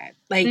don't get.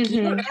 Like,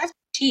 you don't have to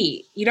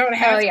cheat. You don't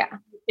have to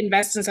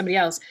invest in somebody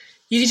else.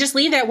 You can just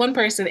leave that one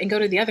person and go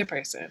to the other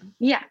person.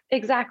 Yeah,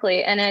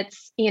 exactly. And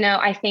it's,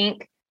 I've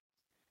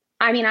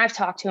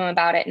talked to him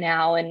about it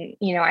now and,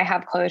 I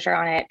have closure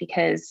on it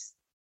because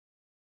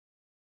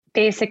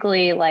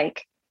basically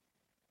like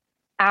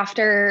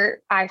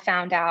after I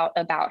found out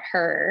about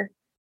her,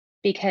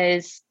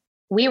 because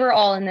we were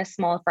all in this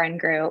small friend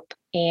group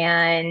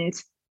and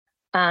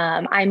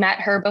I met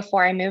her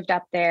before I moved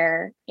up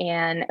there,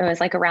 and it was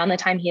like around the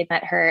time he had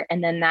met her.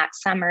 And then that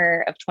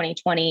summer of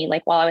 2020,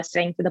 like while I was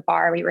staying for the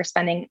bar, we were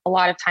spending a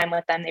lot of time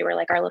with them. They were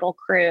like our little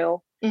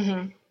crew,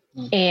 and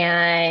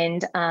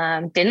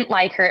didn't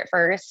like her at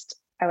first.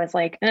 I was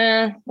like,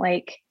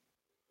 like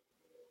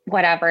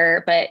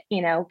whatever, but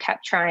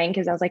kept trying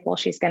because I was like, well,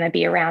 she's going to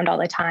be around all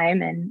the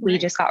time. And we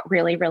just got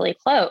really, really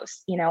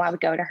close. I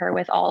would go to her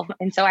with all of them.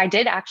 And so I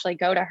did actually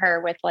go to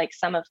her with like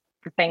some of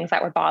the things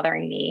that were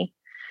bothering me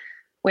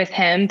with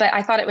him, but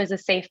I thought it was a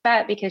safe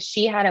bet because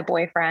she had a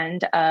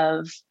boyfriend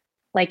of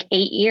like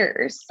 8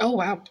 years. Oh,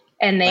 wow.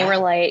 And they were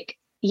like,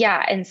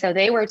 yeah. And so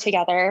they were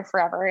together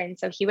forever. And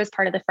so he was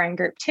part of the friend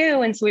group too.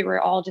 And so we were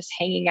all just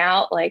hanging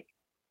out like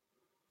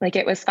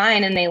it was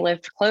fine. And they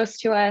lived close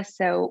to us.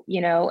 So,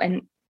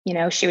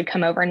 she would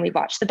come over and we'd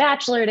watch The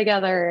Bachelor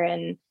together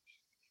and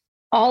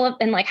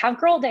and like have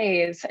girl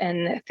days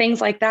and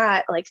things like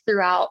that, like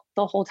throughout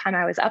the whole time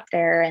I was up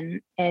there.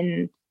 And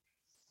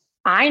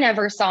I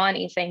never saw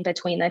anything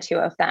between the two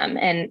of them.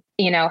 And,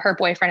 her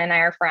boyfriend and I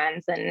are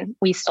friends and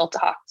we still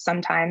talk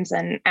sometimes.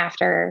 And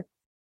so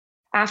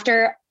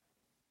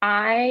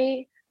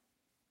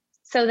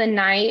the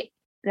night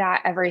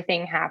that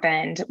everything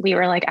happened, we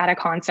were like at a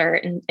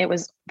concert and it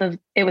was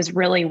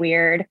really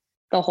weird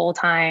the whole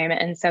time.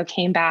 And so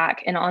came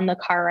back, and on the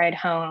car ride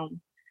home,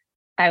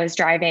 I was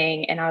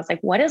driving and I was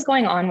like, what is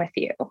going on with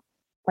you?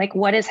 Like,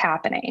 what is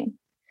happening?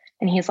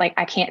 And he's like,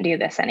 I can't do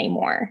this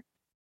anymore.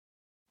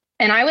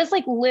 And I was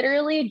like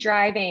literally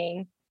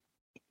driving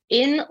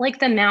in like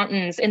the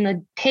mountains in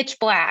the pitch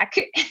black.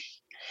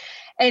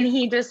 And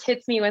he just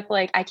hits me with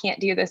like, I can't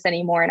do this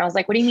anymore. And I was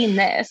like, what do you mean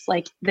this?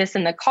 Like this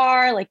in the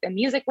car, like the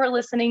music we're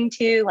listening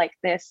to, like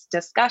this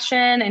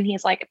discussion. And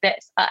he's like,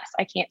 us,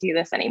 I can't do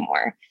this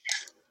anymore.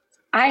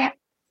 I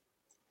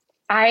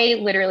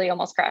literally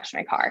almost crashed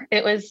my car.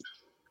 It was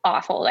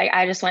awful. Like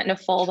I just went into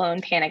full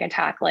blown panic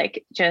attack,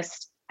 like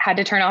just had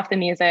to turn off the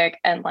music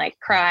and like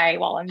cry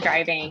while I'm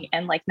driving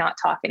and like not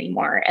talk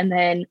anymore. And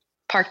then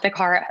parked the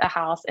car at the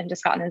house and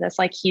just got into this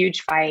like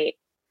huge fight.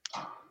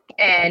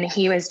 And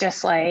he was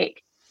just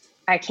like,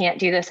 I can't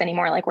do this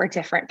anymore. Like we're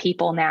different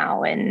people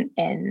now. And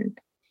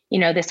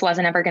this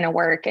wasn't ever going to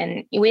work.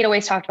 And we'd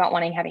always talked about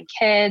wanting having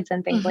kids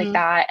and things like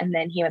that. And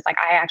then he was like,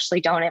 I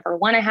actually don't ever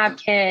want to have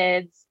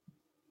kids.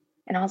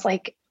 And I was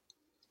like,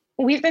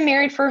 we've been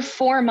married for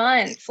 4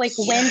 months. Like,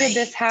 when did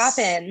this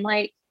happen?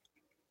 Like,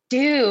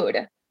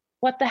 dude,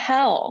 what the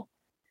hell?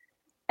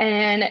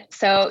 And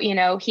so,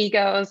 he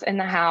goes in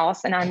the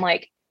house and I'm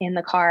like in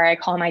the car. I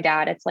call my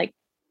dad. It's like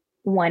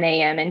 1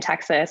 a.m. in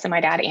Texas. And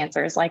my dad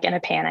answers like in a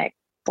panic.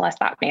 Bless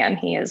that man.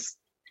 He is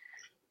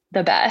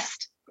the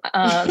best.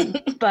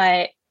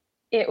 But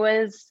it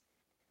was,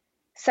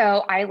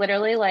 so I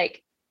literally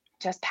like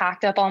just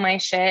packed up all my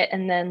shit.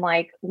 And then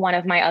like one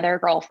of my other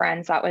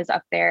girlfriends that was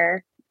up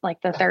there,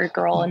 like the third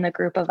girl in the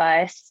group of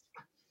us,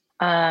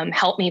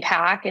 helped me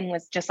pack and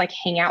was just like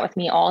hang out with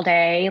me all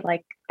day.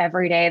 Like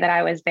every day that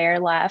I was there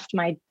left,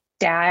 my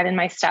dad and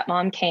my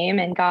stepmom came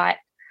and got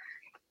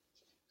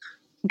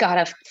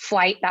a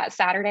flight that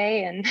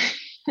Saturday, and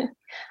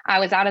I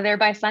was out of there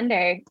by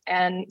Sunday.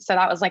 And so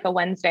that was like a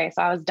Wednesday.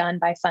 So I was done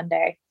by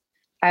Sunday.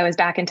 I was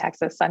back in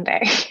Texas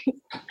Sunday.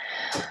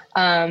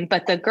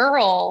 But the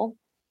girl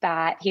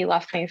that he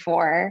left me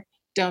for,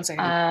 don't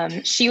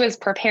say she was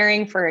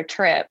preparing for a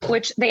trip,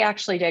 which they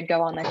actually did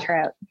go on the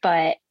trip,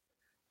 but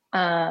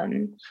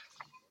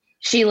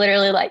she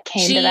literally like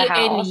came to the house.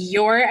 She and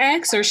your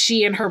ex, or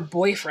she and her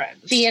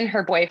boyfriend? She and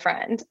her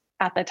boyfriend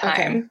at the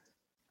time. Okay.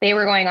 They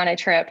were going on a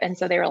trip. And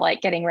so they were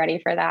like getting ready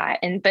for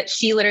that. But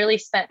she literally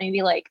spent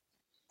maybe like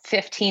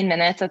 15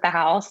 minutes at the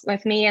house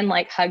with me and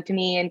like hugged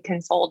me and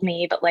consoled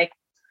me, but like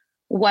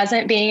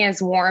wasn't being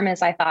as warm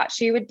as I thought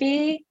she would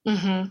be.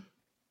 Mm-hmm.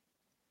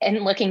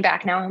 And looking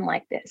back now, I'm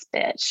like, this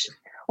bitch.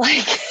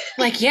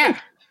 Yeah.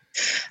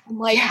 I'm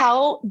like,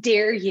 how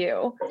dare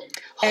you?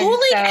 How do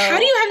you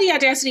have the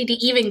audacity to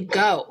even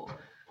go?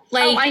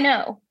 Like,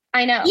 oh,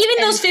 I know. Even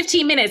those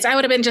 15 minutes, I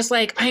would have been just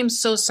like, I'm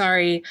so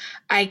sorry.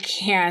 I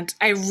can't.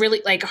 I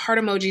really like heart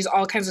emojis,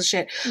 all kinds of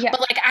shit. Yeah.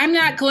 But like, I'm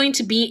not going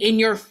to be in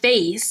your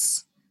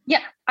face.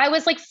 Yeah. I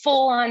was like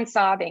full on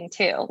sobbing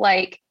too.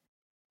 Like,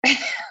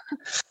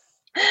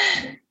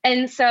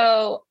 and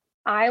so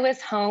I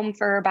was home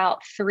for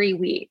about 3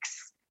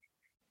 weeks.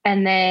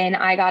 And then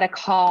I got a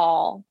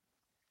call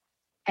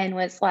and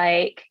was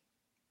like,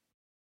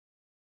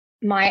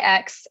 my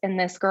ex and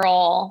this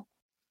girl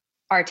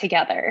are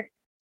together.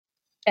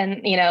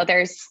 And,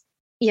 there's,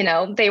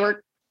 they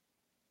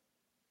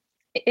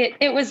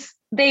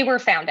were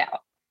found out.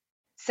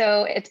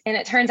 So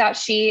it turns out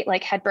she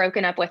like had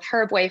broken up with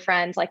her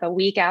boyfriend like a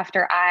week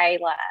after I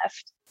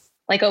left,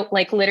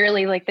 like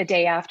literally like the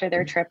day after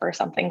their trip or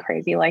something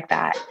crazy like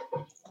that.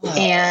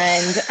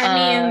 And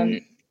I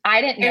mean,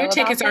 I didn't know air about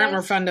tickets aren't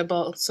this.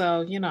 refundable,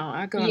 so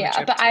I go on the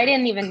trip but too. I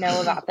didn't even know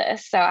about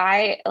this. So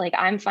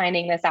I'm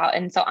finding this out,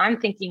 and so I'm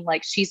thinking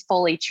like she's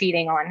fully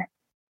cheating on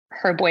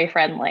her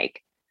boyfriend,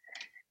 like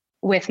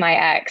with my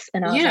ex,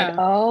 and I was like,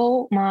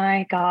 oh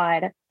my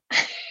God.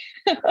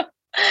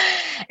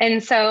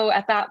 And so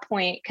at that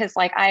point, because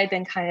like I had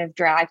been kind of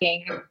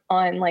dragging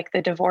on like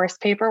the divorce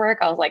paperwork,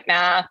 I was like,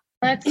 nah,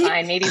 that's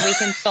fine. Maybe we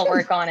can still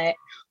work on it.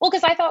 Well,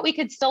 because I thought we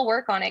could still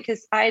work on it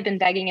because I had been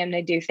begging him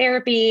to do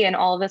therapy and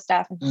all of this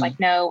stuff. And he's like,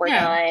 no, we're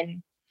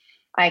done.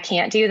 I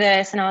can't do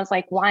this. And I was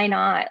like, why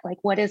not? Like,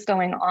 what is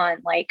going on?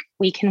 Like,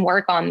 we can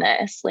work on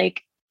this.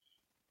 Like,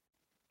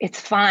 it's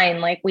fine.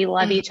 Like, we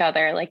love each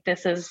other. Like,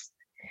 this is,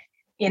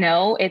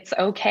 it's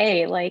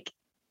okay. Like,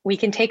 we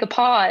can take a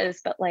pause,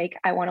 but like,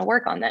 I want to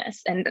work on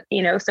this. And,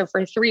 so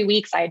for 3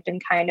 weeks, I had been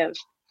kind of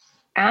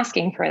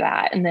asking for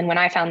that. And then when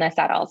I found this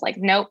out, I was like,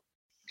 nope.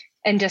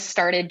 And just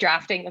started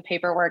drafting the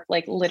paperwork.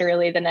 Like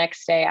literally the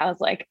next day, I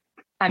was like,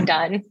 I'm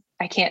done.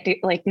 I can't do,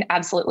 like,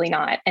 absolutely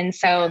not. And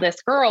so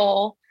this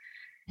girl,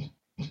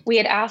 we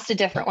had asked a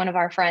different one of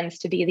our friends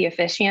to be the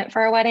officiant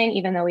for our wedding,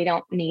 even though we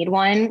don't need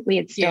one. We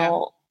had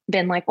still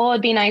been like, well,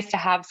 it'd be nice to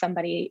have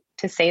somebody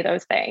to say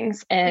those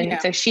things. And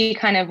so she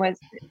kind of was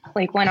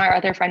like, when our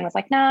other friend was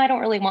like, no, I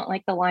don't really want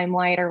like the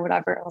limelight or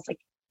whatever. I was like,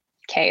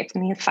 okay, it's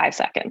me 5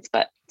 seconds,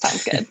 but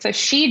sounds good. So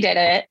she did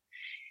it.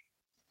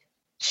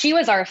 She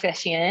was our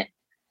officiant.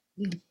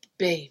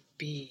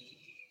 Baby.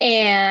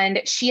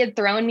 And she had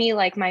thrown me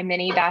like my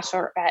mini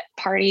bachelorette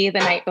party the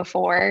night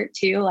before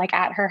too, like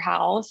at her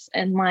house.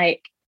 And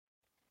like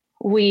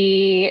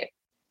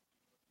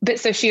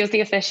so she was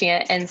the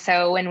officiant. And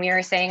so when we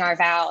were saying our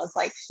vows,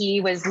 like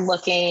he was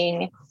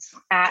looking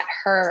at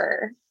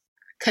her.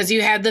 Because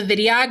you had the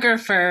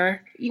videographer.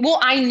 Well,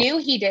 I knew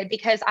he did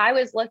because I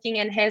was looking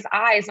in his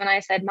eyes when I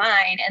said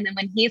mine. And then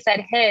when he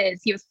said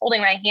his, he was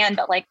holding my hand,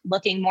 but like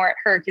looking more at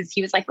her because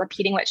he was like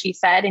repeating what she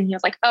said. And he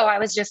was like, oh, I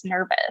was just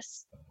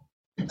nervous.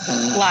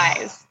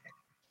 Lies.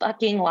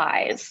 Fucking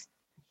lies.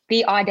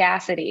 The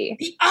audacity.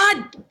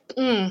 Look,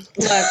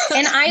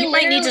 and I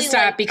might need to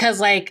stop because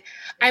like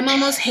I'm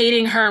almost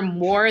hating her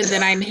more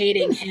than I'm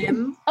hating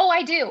him. Oh,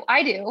 I do.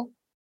 I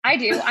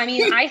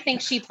mean, I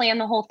think she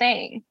planned the whole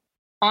thing.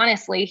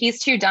 Honestly, he's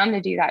too dumb to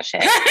do that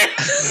shit.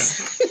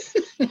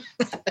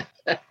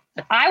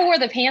 I wore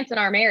the pants in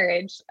our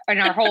marriage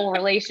and our whole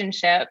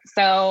relationship.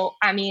 So,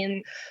 I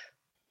mean,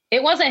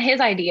 it wasn't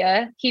his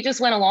idea. He just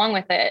went along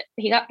with it.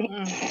 He got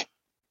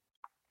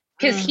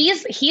because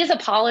he's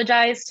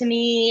apologized to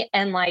me,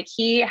 and like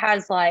he's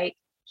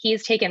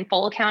taken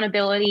full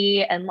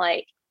accountability and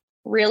like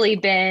really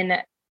been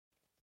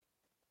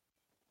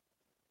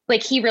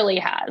like he really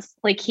has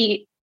like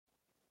he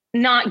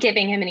not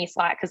giving him any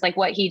slack because like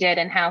what he did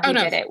and how he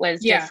did it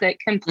was just a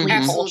complete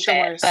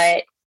bullshit.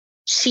 But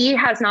she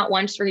has not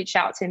once reached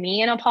out to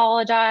me and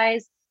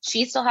apologized.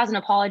 She still hasn't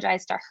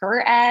apologized to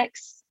her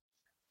ex.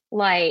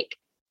 Like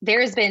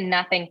there's been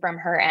nothing from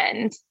her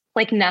end,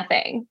 like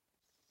nothing.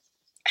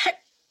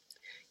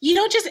 You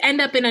don't just end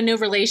up in a new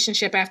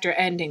relationship after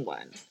ending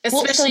one,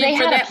 especially so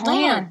for that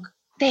long.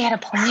 They had a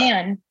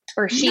plan.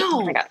 Or she,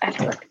 no. Oh my God, I have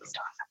to look at this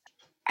stuff.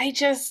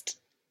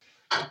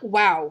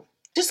 Wow.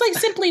 Just like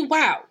simply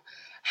wow.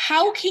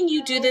 How can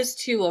you do this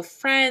to a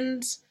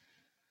friend?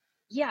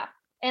 Yeah.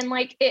 And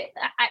like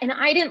and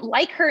I didn't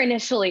like her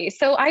initially.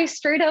 So I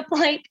straight up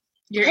like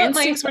your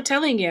instincts were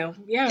telling you.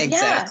 Yeah.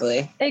 Exactly.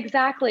 Yeah,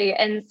 exactly.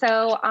 And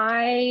so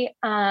I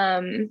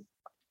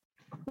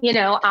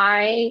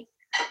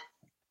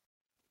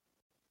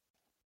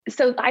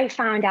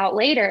found out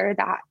later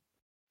that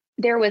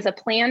there was a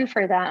plan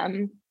for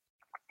them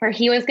where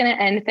he was going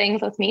to end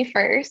things with me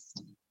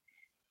first.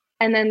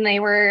 And then they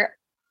were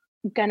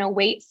going to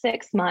wait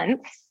 6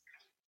 months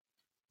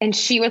and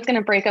she was going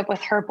to break up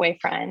with her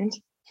boyfriend.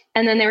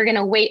 And then they were going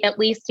to wait at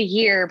least a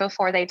year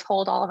before they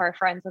told all of our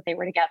friends that they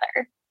were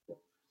together.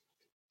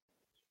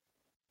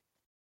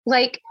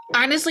 Like,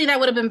 honestly, that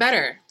would have been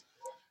better.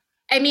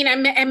 I mean,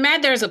 I'm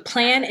mad there's a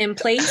plan in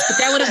place, but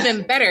that would have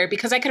been better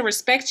because I could have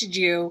respected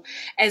you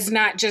as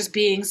not just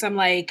being some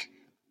like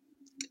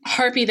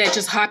harpy that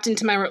just hopped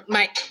into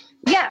my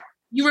yeah.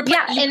 You're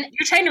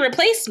trying to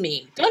replace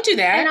me. Don't do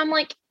that. And I'm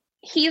like,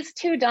 he's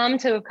too dumb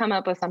to have come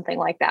up with something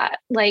like that.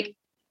 Like,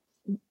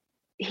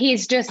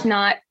 he's just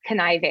not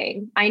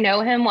conniving. I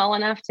know him well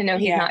enough to know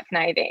he's not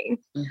conniving.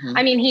 Mm-hmm.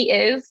 I mean, he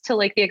is to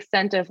like the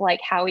extent of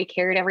like how he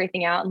carried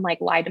everything out and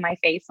like lied to my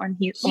face when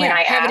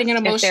I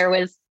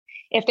asked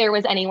if there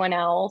was anyone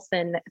else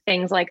and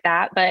things like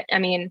that. But I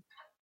mean,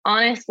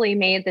 honestly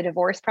made the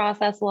divorce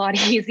process a lot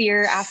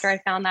easier after I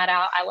found that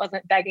out. I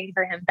wasn't begging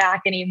for him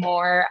back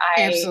anymore.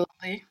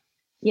 Absolutely.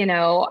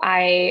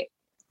 I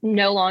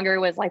no longer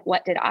was like,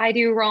 what did I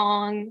do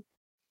wrong?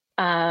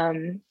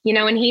 And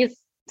he's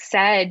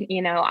said,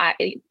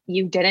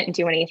 you didn't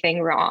do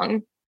anything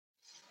wrong.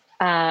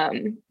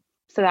 So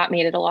that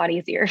made it a lot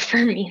easier for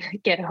me to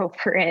get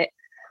over it.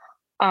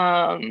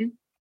 And,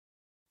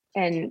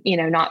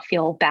 not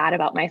feel bad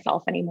about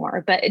myself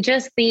anymore. But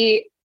just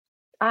it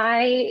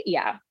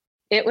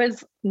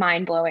was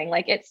mind blowing.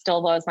 Like it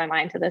still blows my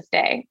mind to this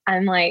day.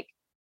 I'm like,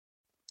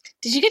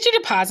 did you get your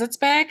deposits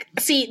back?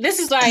 See, this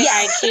is why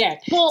I can't.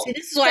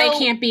 This is why I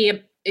can't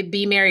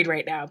be married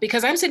right now,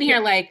 because I'm sitting here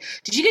like,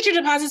 did you get your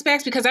deposits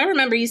back? Because I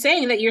remember you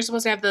saying that you're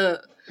supposed to have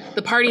the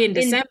party in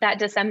December. That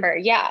December,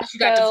 yeah. But you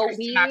got divorced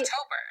in October.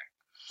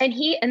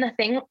 And the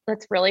thing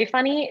that's really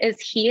funny is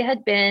he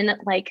had been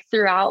like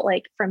throughout,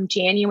 like from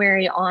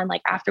January on,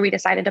 like after we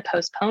decided to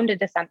postpone to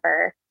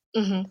December,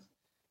 mm-hmm.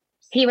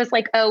 he was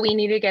like, oh, we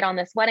need to get on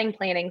this wedding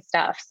planning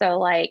stuff. So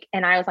like,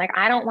 and I was like,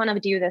 I don't want to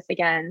do this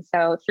again.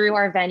 So through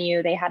our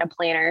venue, they had a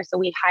planner. So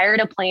we hired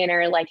a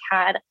planner, like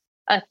had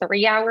a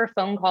 3-hour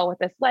phone call with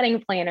this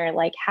wedding planner,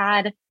 like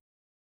had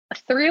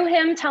through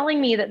him telling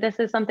me that this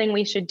is something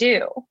we should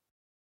do.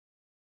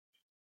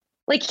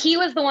 Like he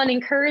was the one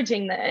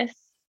encouraging this.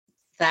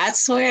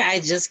 That's where I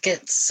just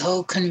get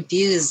so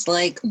confused.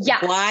 Like,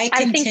 why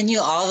continue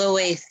all the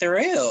way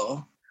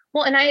through?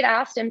 Well, and I had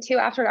asked him too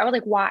after, I was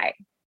like, why?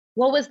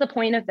 What was the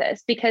point of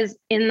this? Because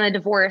in the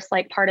divorce,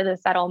 like part of the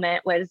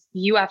settlement was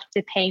you have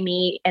to pay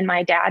me and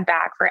my dad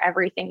back for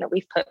everything that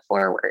we've put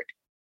forward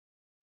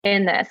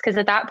in this. Because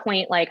at that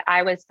point, like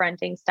I was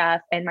fronting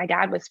stuff and my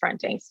dad was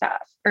fronting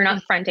stuff, or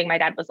not fronting. My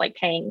dad was like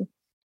paying,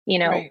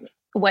 right.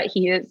 what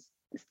he had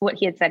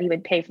said he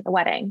would pay for the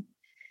wedding.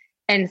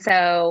 And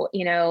so,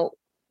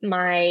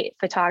 my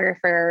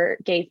photographer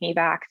gave me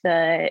back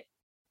the,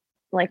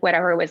 like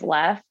whatever was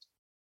left.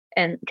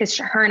 And because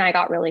her and I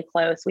got really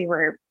close, we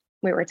were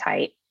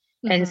tight.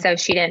 Mm-hmm. And so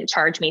she didn't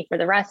charge me for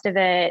the rest of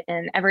it,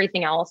 and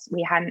everything else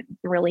we hadn't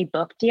really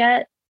booked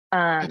yet.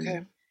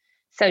 Okay.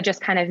 So just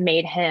kind of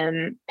made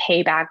him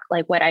pay back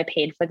like what I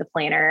paid for the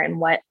planner and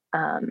what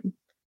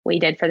we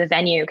did for the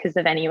venue. Cause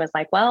the venue was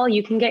like, well,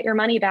 you can get your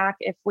money back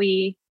if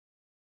we,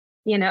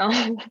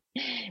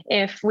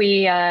 if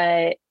we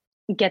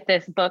get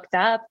this booked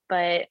up,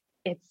 but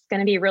it's going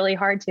to be really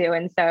hard to.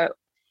 And so,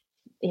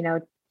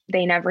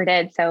 they never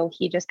did. So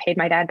he just paid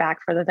my dad back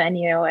for the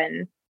venue,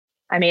 and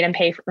I made him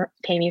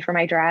pay me for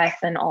my dress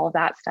and all of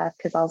that stuff.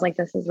 Cause I was like,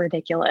 this is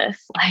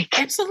ridiculous. Like,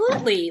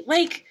 absolutely.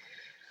 Like,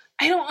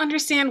 I don't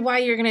understand why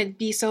you're going to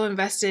be so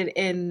invested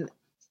in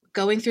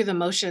going through the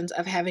motions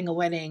of having a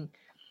wedding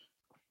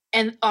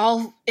and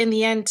all in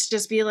the end to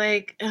just be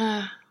like,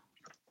 but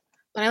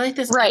I like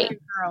this other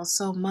girl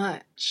so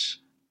much.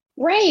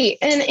 Right.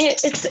 And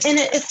it's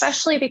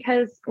especially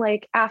because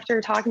like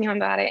after talking to him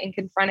about it and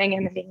confronting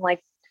him and being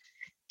like,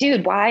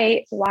 dude,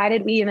 why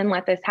did we even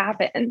let this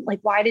happen? Like,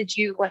 why did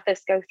you let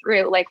this go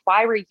through? Like,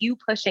 why were you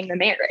pushing the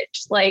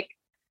marriage? Like,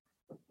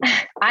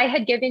 I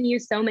had given you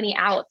so many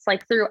outs,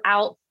 like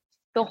throughout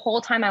the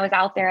whole time I was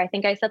out there. I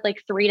think I said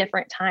like 3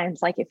 different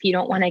times, like, if you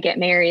don't want to get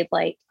married,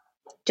 like,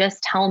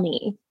 just tell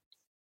me.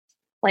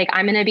 Like,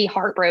 I'm going to be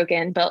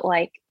heartbroken, but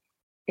like,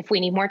 if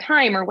we need more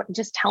time or what,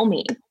 just tell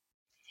me.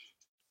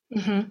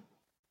 Mm-hmm.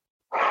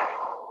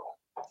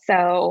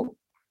 So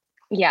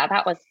yeah,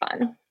 that was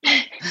fun.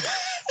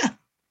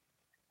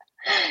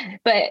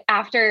 But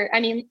after,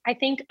 I mean, I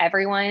think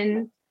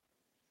everyone,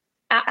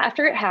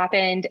 after it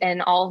happened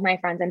and all of my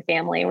friends and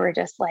family were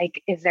just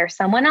like, is there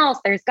someone else?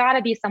 There's got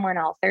to be someone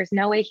else. There's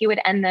no way he would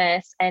end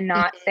this and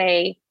not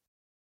say,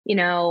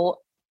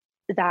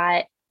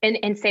 that,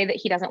 and say that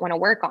he doesn't want to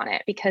work on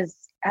it, because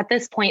at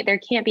this point, there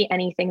can't be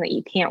anything that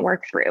you can't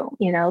work through.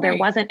 There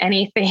wasn't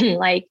anything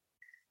like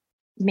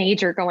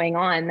major going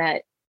on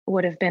that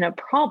would have been a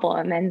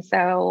problem. And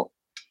so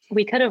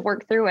we could have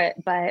worked through it,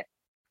 but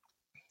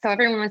so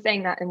everyone was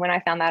saying that. And when I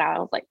found that out, I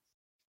was like,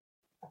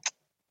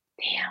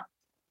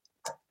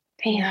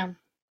 damn.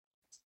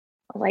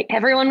 I was like,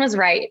 everyone was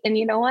right. And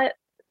you know what?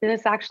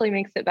 This actually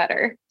makes it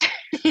better,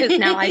 because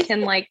now I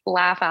can like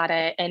laugh at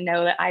it and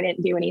know that I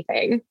didn't do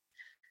anything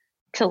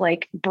to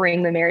like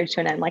bring the marriage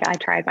to an end. Like, I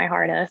tried my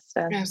hardest.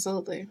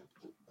 Absolutely.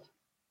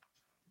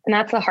 And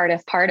that's the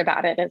hardest part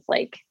about it, is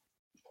like,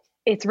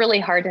 it's really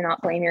hard to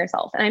not blame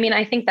yourself. And I mean,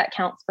 I think that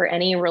counts for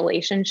any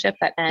relationship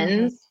that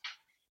ends.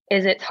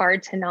 Is it's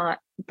hard to not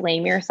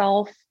blame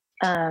yourself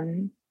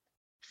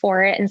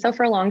for it. And so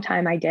for a long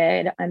time I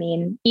did. I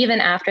mean, even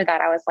after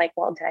that, I was like,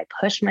 well, did I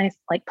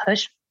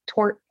push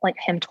toward like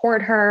him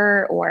toward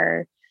her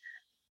or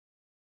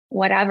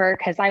whatever?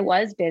 Cause I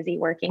was busy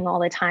working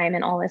all the time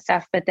and all this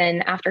stuff. But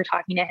then after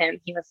talking to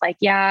him, he was like,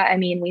 yeah, I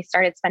mean, we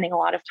started spending a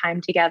lot of time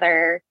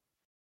together.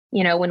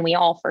 when we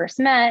all first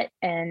met,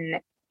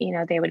 and,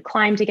 they would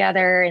climb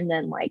together, and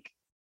then like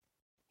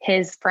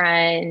his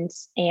friend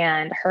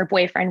and her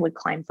boyfriend would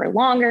climb for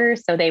longer.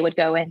 So they would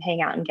go and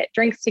hang out and get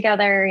drinks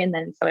together. And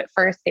then, so at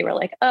first they were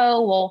like,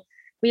 oh, well,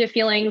 we have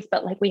feelings,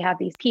 but like we have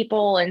these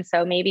people. And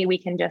so maybe we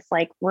can just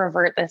like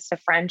revert this to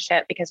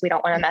friendship because we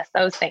don't want to mess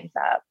those things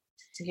up.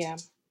 Yeah.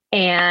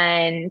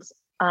 And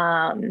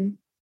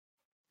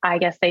I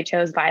guess they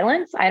chose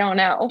violence. I don't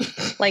know.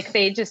 Like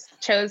they just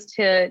chose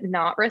to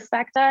not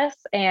respect us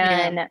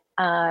and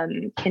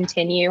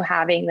continue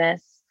having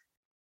this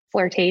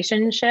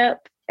flirtationship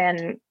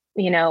and,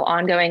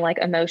 ongoing like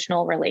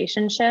emotional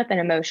relationship and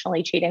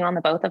emotionally cheating on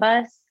the both of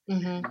us.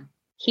 Mm-hmm.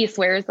 He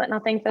swears that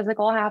nothing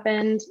physical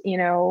happened,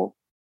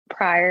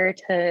 prior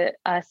to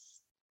us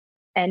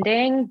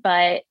ending,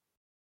 but,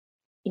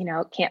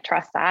 can't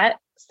trust that.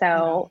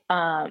 So,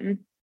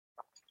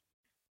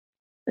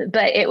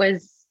 but it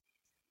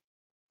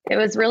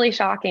was really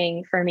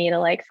shocking for me to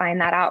like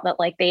find that out, that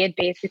like they had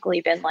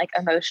basically been like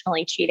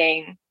emotionally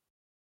cheating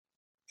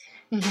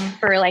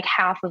for like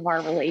half of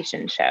our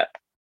relationship.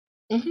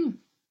 Mm-hmm.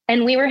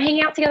 And we were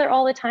hanging out together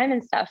all the time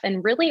and stuff.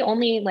 And really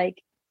only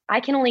like, I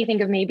can only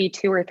think of maybe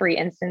 2 or 3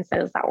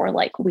 instances that were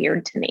like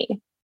weird to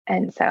me.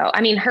 And so, I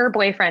mean, her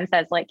boyfriend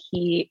says like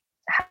he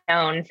had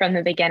known from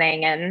the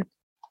beginning and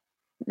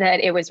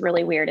that it was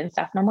really weird and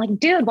stuff. And I'm like,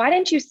 dude, why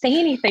didn't you say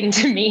anything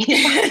to me?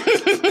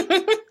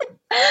 I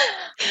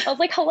was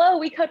like, hello,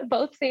 we could have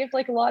both saved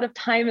like a lot of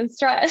time and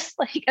stress.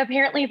 Like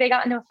apparently they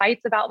got into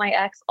fights about my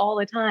ex all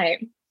the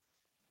time.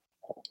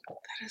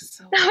 That is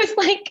so I was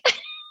like,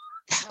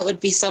 that would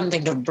be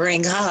something to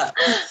bring up.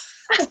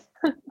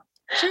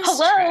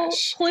 hello,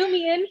 trash. clue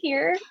me in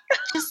here.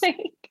 Just like,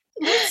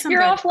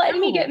 you're off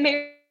letting me get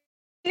married.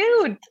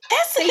 Dude,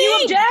 that's the thing.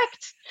 You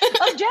object.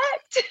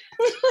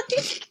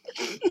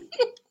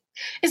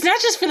 It's not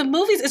just for the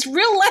movies, it's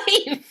real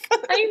life.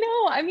 I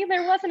know. I mean,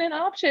 there wasn't an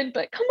option,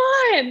 but come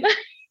on,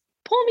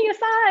 pull me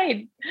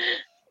aside.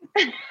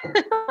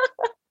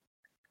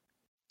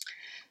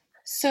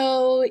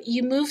 So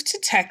you moved to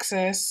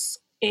Texas,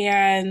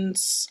 and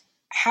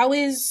how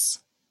is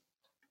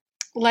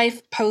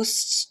life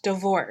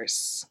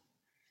post-divorce?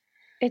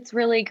 It's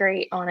really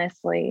great,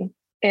 honestly.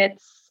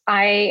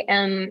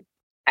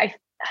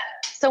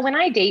 So when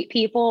I date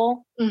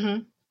people,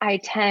 I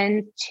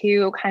tend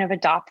to kind of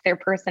adopt their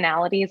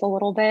personalities a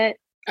little bit.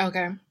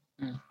 Okay.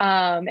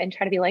 And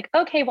try to be like,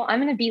 okay, well, I'm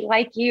going to be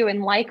like you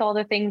and like all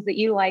the things that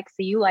you like, so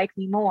you like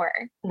me more.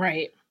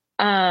 Right.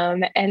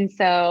 And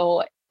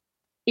so,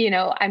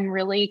 I'm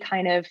really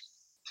kind of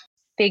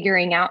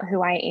figuring out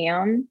who I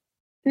am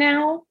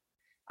now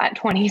at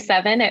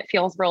 27. It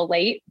feels real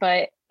late,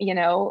 but you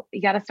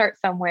got to start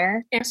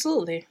somewhere.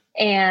 Absolutely.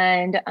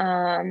 And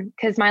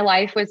because my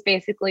life was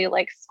basically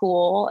like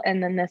school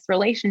and then this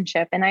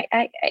relationship,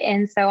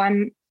 and so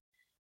I'm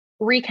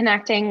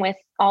reconnecting with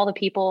all the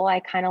people I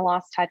kind of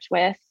lost touch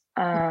with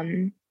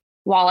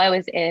while I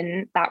was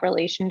in that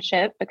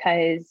relationship,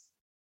 because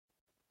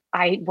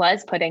I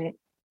was putting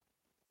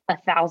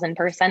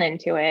 1,000%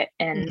 into it.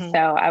 And so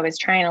I was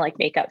trying to like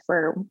make up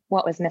for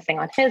what was missing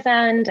on his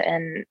end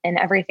and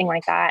everything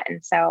like that.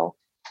 And so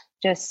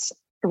just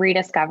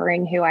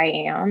rediscovering who I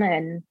am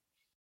and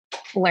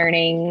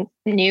learning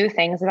new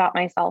things about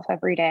myself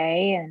every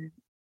day, and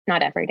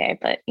not every day,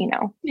 but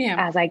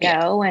as I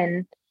go.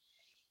 And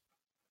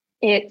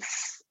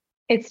it's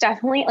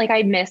definitely like,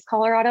 I miss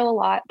Colorado a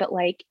lot, but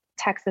like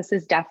Texas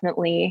is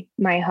definitely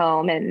my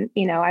home. And,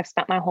 I've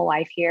spent my whole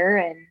life here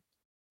and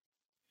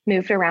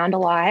moved around a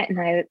lot,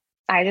 and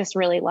I just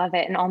really love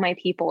it. And all my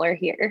people are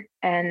here,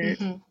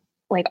 and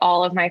like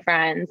all of my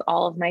friends,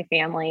 all of my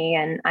family,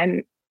 and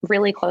I'm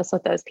really close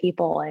with those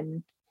people,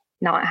 and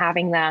not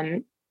having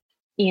them,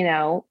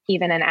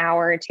 even an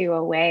hour or 2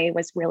 away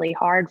was really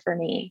hard for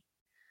me.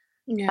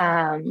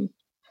 Yeah.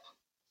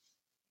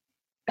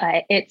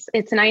 But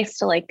it's nice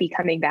to like be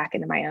coming back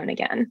into my own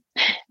again.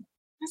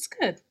 That's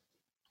good.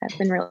 I've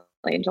been really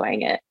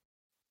enjoying it.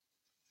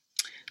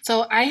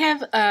 So I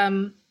have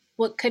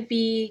what could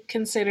be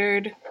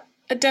considered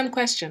a dumb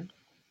question.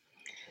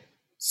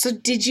 So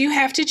did you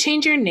have to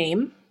change your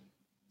name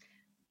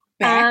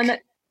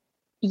back?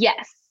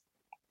 Yes.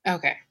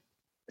 Okay.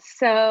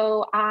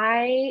 So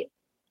I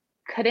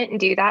couldn't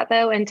do that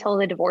though until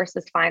the divorce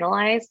is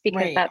finalized,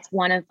 because that's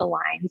one of the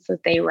lines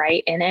that they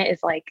write in it, is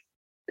like,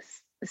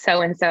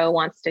 so-and-so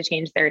wants to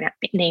change their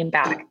name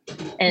back.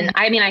 And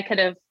I mean, I could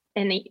have,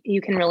 and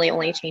you can really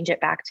only change it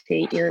back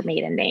to your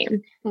maiden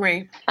name.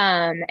 Right.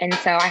 And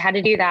so I had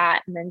to do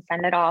that and then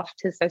send it off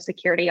to the Social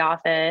Security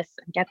office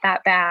and get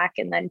that back,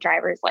 and then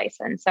driver's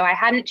license. So I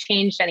hadn't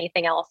changed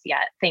anything else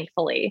yet,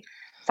 thankfully.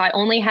 So I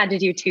only had to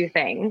do 2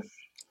 things,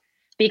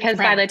 because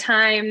by the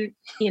time,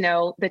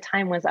 the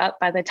time was up,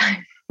 by the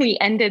time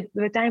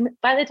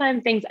by the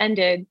time things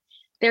ended,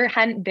 there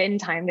hadn't been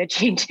time to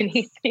change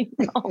anything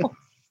else.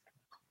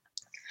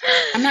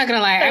 I'm not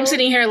gonna lie. I'm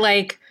sitting here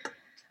like,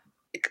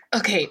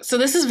 okay, so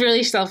this is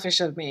really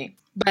selfish of me,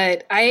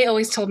 but I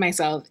always told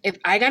myself, if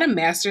I got a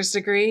master's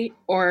degree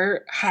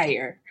or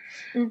higher,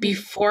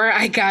 before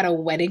I got a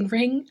wedding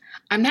ring,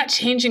 I'm not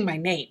changing my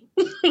name.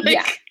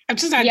 I'm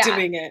just not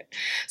doing it.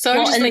 So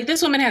I'm just like,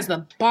 this woman has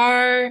the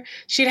bar.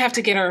 She'd have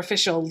to get her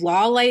official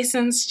law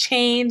license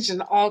changed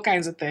and all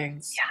kinds of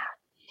things.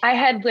 Yeah. I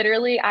had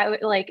literally,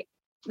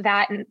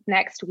 that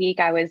next week,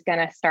 I was going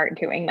to start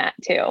doing that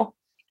too.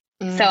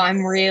 So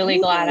I'm really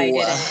glad I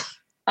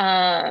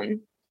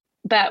didn't.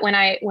 But when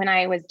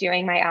I was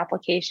doing my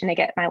application to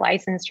get my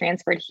license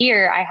transferred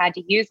here, I had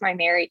to use my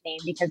married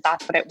name because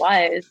that's what it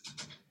was.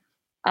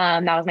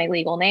 That was my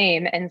legal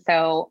name. And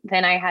so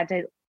then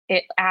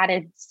it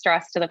added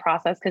stress to the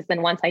process because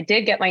then once I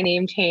did get my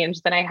name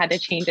changed, then I had to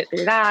change it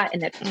through that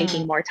and it's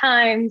taking more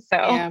time. So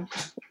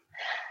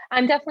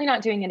I'm definitely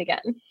not doing it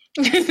again.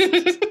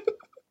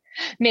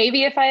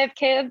 Maybe if I ever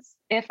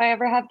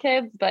have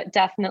kids, but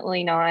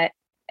definitely not.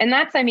 And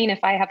that's,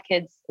 if I have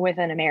kids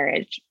within a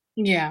marriage.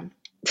 Yeah.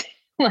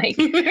 Like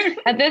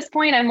at this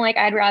point, I'm like,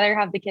 I'd rather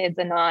have the kids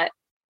and not,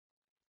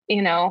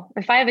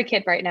 if I have a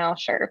kid right now,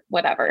 sure,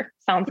 whatever.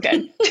 Sounds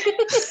good.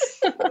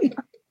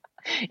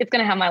 It's going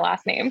to have my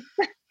last name.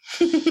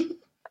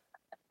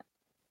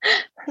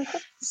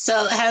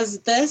 So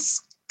has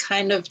this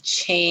kind of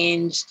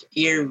changed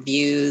your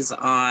views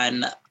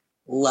on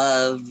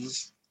love,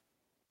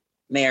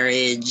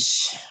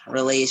 marriage,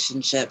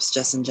 relationships,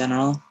 just in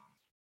general?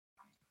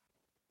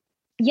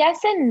 Yes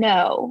and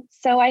no.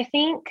 So I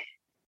think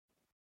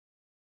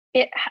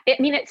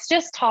it's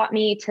just taught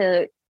me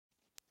to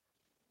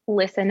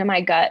listen to my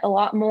gut a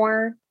lot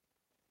more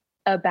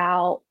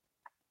about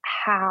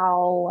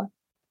how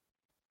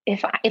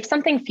if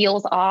something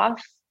feels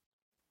off,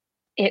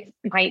 it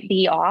might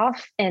be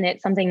off and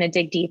it's something to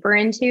dig deeper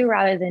into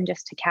rather than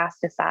just to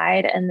cast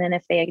aside. And then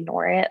if they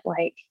ignore it,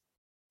 like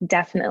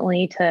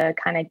definitely to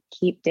kind of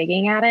keep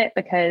digging at it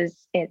because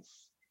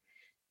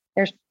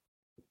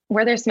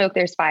where there's smoke,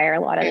 there's fire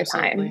a lot of the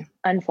time,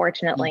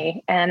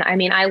 unfortunately. And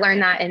I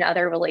learned that in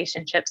other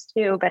relationships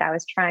too, but I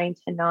was trying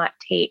to not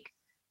take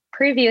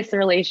previous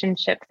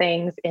relationship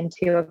things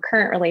into a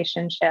current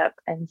relationship.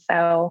 And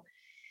so,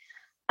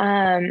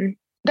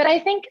 but I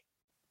think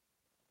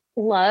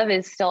love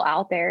is still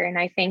out there. And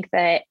I think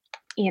that,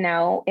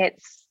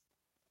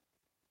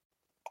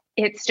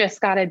 it's just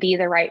got to be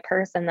the right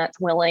person that's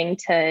willing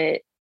to,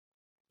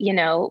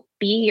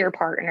 be your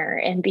partner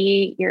and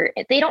they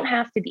don't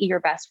have to be your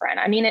best friend.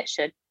 It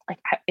should,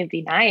 it'd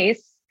be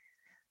nice,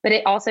 but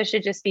it also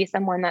should just be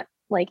someone that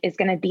is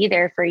going to be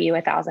there for you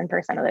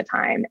 1,000% of the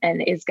time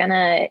and is going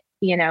to,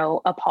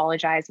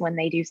 apologize when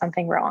they do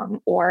something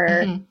wrong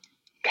or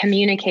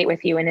communicate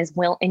with you and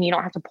and you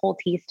don't have to pull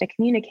teeth to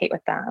communicate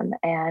with them.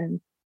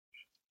 And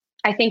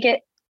I think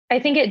it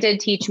did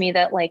teach me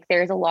that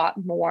there's a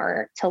lot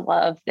more to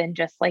love than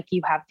just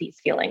you have these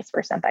feelings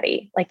for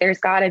somebody. There's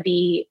got to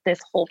be this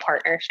whole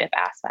partnership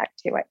aspect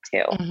to it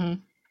too.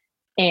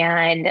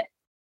 And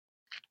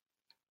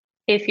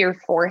if you're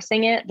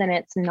forcing it, then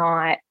it's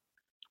not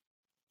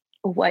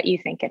what you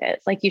think it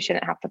is. You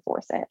shouldn't have to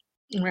force it.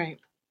 Right.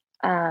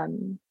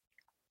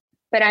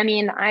 But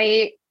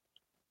I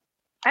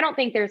don't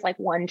think there's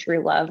one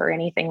true love or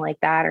anything like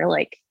that, or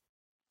a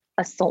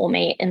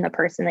soulmate in the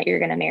person that you're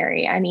going to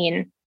marry.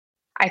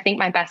 I think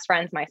my best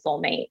friend's my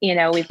soulmate.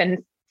 We've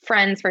been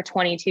friends for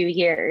 22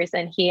 years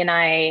and he and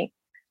I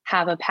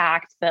have a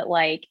pact that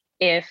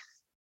if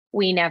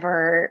we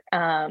never,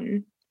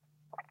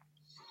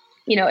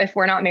 if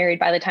we're not married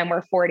by the time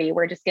we're 40,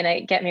 we're just going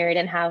to get married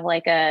and have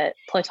a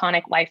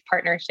platonic life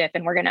partnership.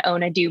 And we're going to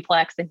own a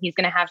duplex and he's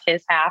going to have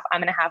his half. I'm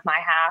going to have my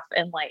half.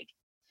 And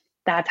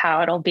that's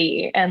how it'll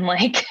be. And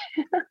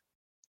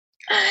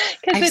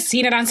I've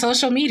seen it on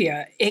social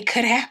media. It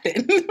could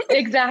happen.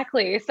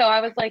 Exactly. So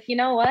I was like, you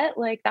know what?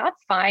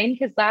 That's fine.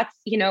 Cause that's,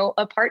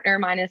 a partner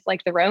minus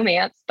the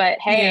romance, but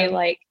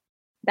hey,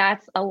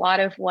 that's a lot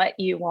of what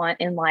you want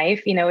in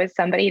life, is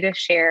somebody to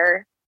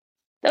share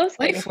those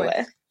things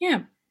with.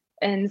 Yeah.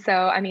 And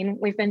so,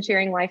 we've been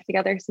sharing life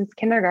together since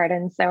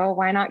kindergarten. So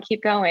why not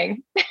keep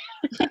going?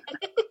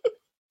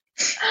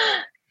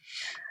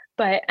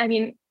 But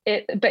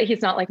but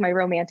he's not my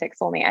romantic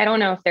soulmate. I don't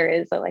know if there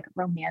is a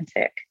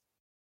romantic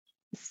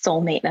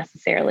soulmate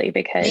necessarily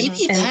because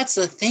maybe that's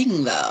the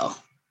thing though.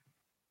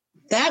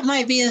 That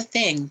might be a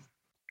thing.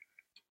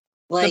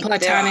 The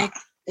platonic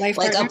life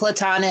partner? A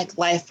platonic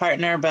life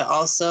partner, but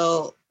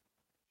also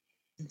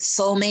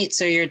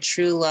soulmates are your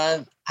true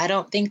love. I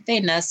don't think they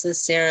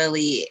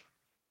necessarily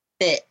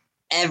fit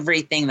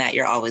everything that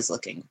you're always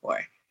looking for.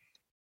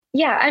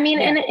 Yeah.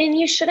 And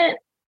you shouldn't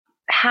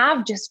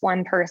have just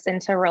one person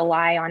to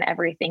rely on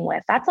everything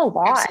with. That's a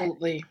lot.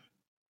 Absolutely.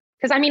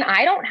 Because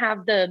I don't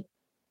have the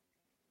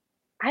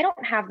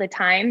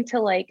time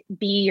to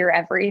be your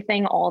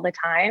everything all the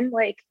time.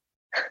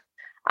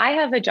 I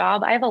have a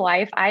job, I have a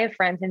life, I have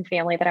friends and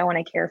family that I want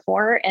to care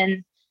for.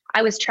 And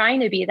I was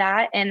trying to be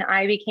that. And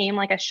I became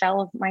a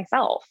shell of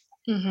myself.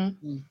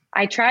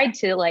 I tried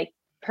to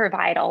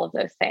provide all of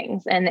those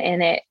things and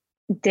it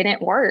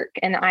didn't work.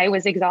 And I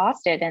was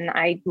exhausted and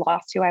I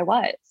lost who I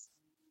was.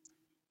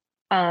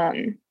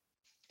 And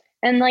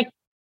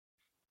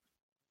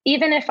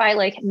even if I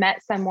like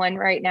met someone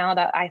right now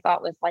that I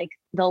thought was like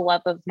the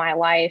love of my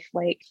life,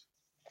 like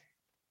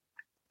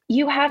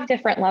you have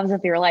different loves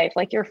of your life.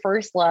 Like your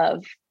first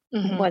love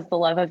was the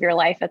love of your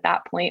life at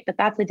that point, but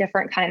that's a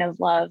different kind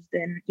of love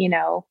than, you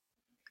know,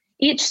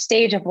 each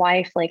stage of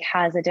life like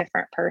has a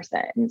different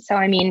person. So,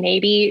 I mean,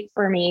 maybe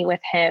for me with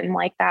him,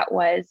 like that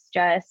was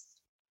just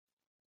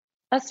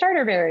a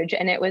starter marriage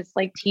and it was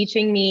like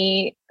teaching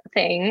me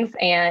things,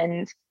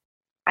 and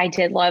I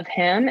did love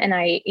him, and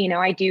I, you know,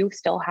 I do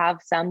still have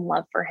some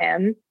love for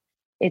him.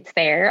 It's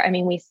there. I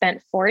mean, we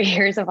spent 4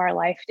 years of our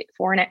life,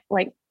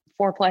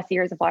 4+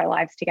 years of our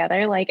lives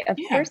together. Like, of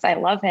course I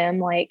love him.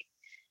 Like,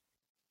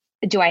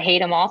 do I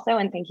hate him also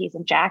and think he's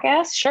a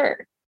jackass?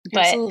 Sure.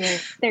 But Absolutely.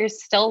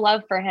 there's still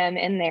love for him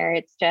in there.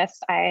 It's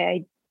just,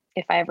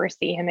 if I ever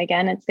see him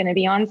again, it's going to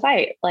be on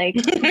site. Like,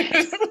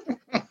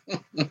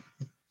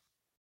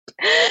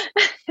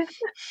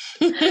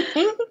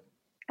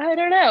 I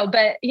don't know,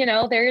 but you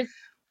know,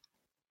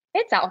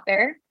 it's out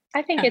there.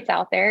 I think it's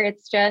out there.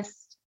 It's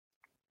just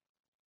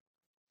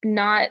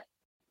not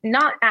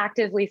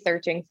actively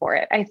searching for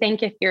it. I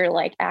think if you're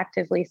like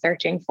actively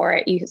searching for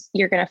it,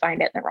 you're going to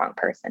find it in the wrong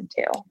person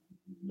too.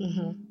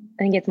 I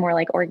think it's more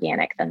like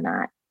organic than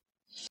that.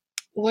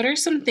 What are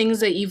some things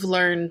that you've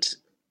learned,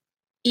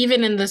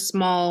 even in the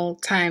small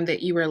time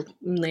that you were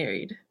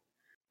married?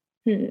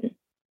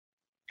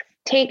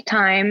 Take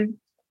time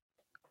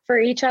for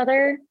each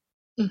other.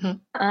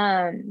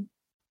 Even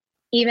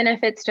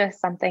if it's just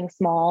something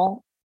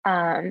small,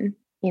 you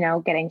know,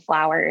 getting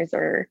flowers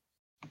or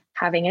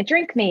having a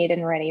drink made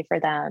and ready for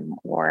them,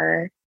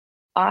 or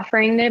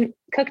offering to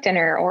cook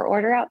dinner or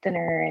order out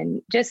dinner,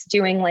 and just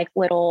doing like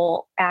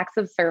little acts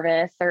of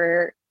service,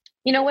 or,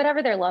 you know,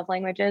 whatever their love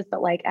language is,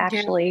 but like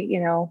actually, you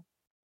know,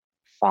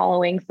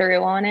 following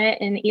through on it.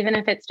 And even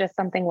if it's just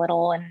something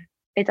little, and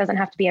it doesn't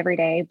have to be every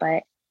day,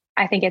 but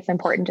I think it's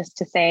important just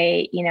to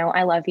say, you know,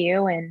 I love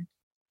you, and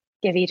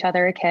give each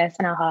other a kiss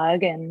and a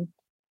hug, and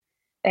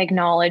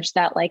acknowledge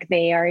that like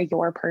they are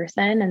your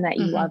person and that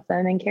you love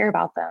them and care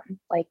about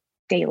them like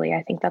daily.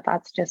 I think that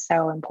that's just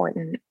so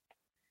important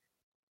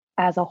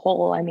as a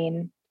whole. I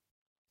mean,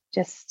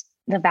 just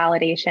the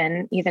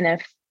validation, even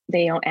if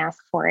they don't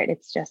ask for it,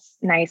 it's just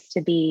nice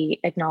to be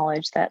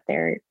acknowledged that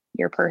they're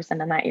your person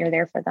and that you're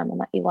there for them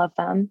and that you love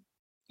them.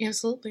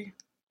 Absolutely.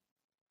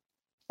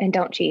 And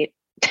don't cheat.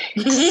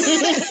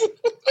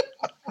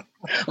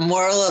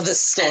 Moral of the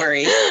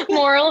story.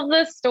 Moral of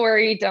the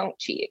story, don't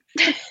cheat.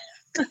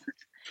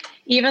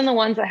 Even the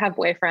ones that have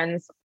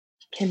boyfriends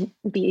can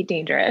be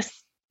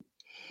dangerous,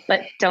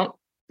 but don't.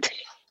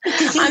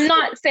 I'm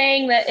not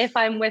saying that if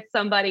I'm with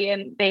somebody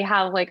and they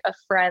have like a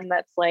friend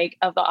that's like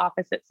of the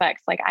opposite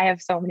sex, like I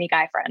have so many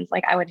guy friends,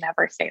 like I would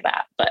never say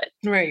that, but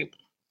right.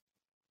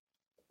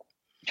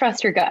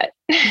 Trust your gut.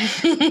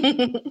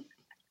 I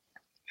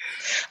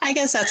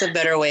guess that's a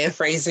better way of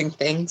phrasing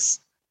things.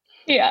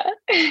 Yeah.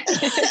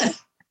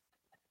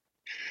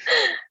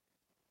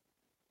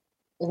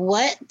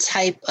 What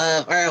kind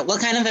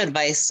of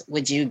advice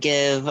would you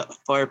give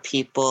for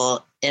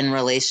people in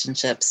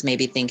relationships,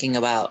 maybe thinking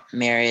about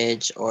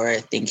marriage or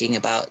thinking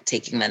about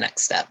taking the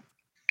next step?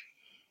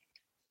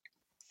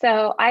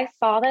 So I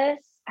saw this,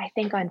 I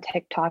think on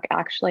TikTok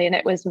actually, and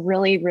it was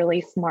really,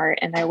 really smart.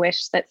 And I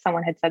wish that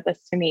someone had said this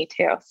to me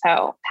too.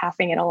 So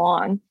passing it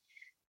along.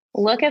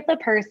 Look at the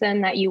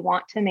person that you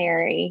want to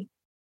marry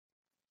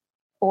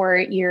or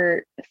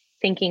you're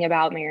thinking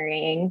about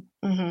marrying.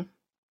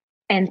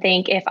 And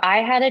think, if I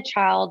had a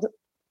child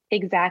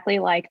exactly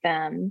like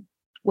them,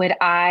 would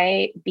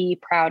I be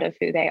proud of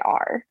who they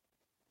are?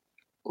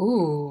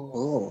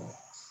 Ooh.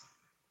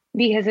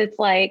 Because it's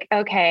like,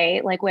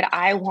 okay, like would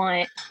I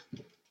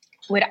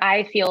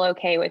feel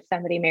okay with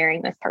somebody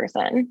marrying this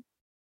person?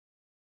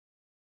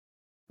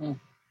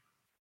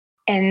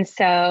 And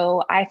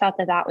so I thought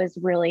that that was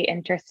really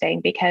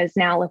interesting, because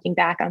now looking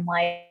back, I'm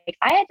like,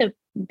 I had to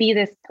be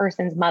this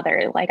person's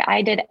mother. Like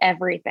I did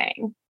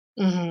everything.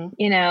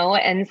 You know,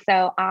 and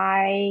so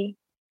I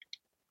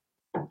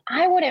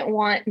wouldn't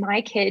want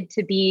my kid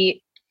to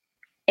be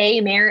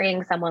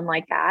marrying someone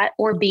like that,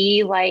 or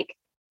be like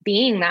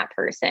being that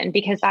person,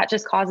 because that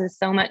just causes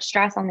so much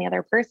stress on the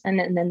other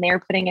person, and then they're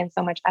putting in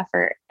so much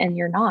effort and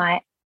you're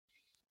not.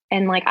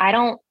 And like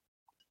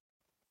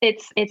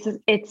it's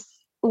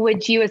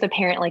would you as a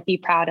parent like be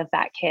proud of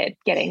that kid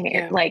getting married?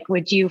 Yeah. Like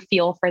would you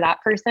feel for that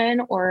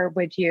person, or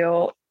would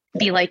you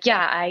be like,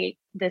 yeah,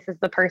 this is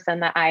the person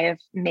that I have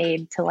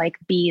made to like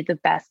be the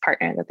best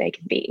partner that they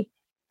can be?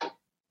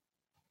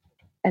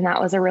 And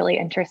that was a really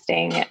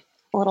interesting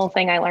little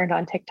thing I learned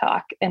on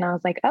TikTok. And I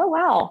was like, oh,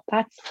 wow,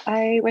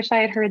 I wish I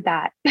had heard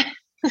that.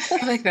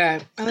 I like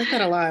that. I like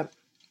that a lot.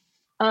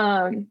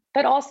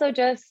 But also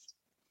just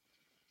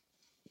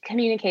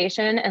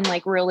communication, and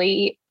like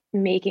really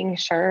making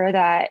sure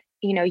that,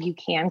 you know, you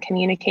can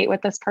communicate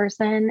with this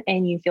person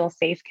and you feel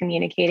safe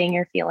communicating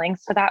your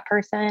feelings to that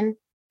person.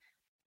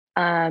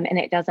 And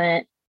it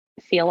doesn't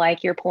feel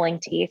like you're pulling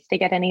teeth to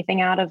get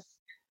anything out of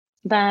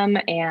them.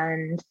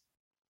 And,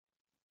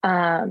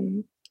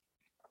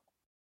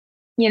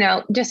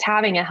 just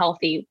having a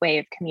healthy way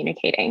of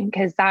communicating,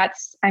 because that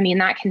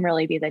can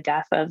really be the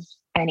death of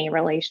any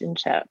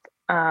relationship.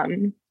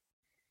 And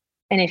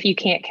if you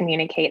can't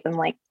communicate, then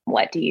like,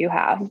 what do you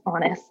have,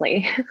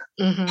 honestly?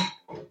 Mm-hmm.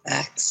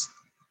 Facts.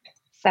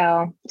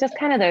 So just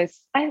kind of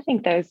I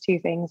think those two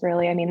things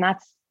really,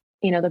 that's,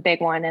 the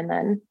big one. And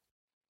then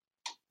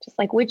just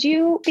like, would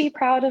you be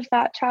proud of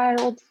that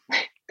child?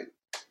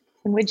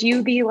 And would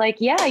you be like,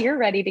 yeah, you're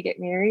ready to get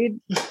married?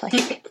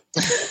 Like,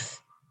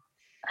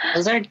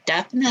 those are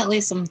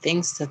definitely some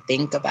things to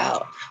think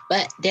about.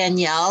 But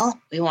Danielle,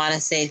 we want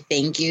to say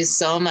thank you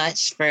so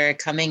much for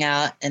coming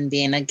out and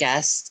being a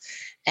guest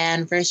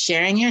and for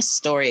sharing your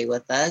story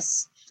with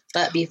us.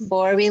 But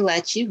before we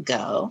let you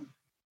go,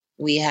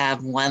 we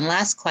have one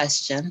last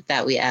question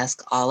that we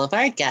ask all of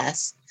our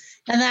guests.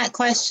 And that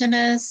question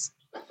is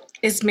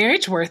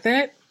marriage worth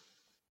it?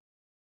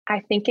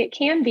 I think it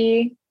can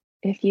be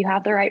if you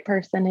have the right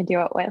person to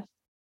do it with.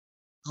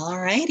 All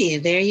righty,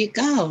 there you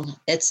go.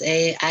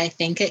 I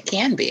think it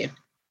can be.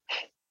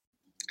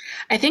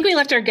 I think we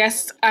left our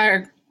guests,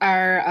 our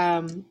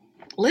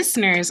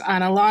listeners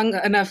on a long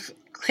enough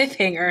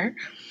cliffhanger.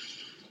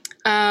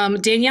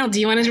 Danielle, do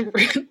you want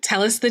to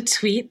tell us the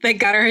tweet that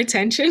got our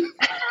attention?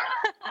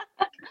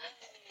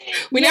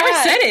 We never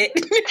said it.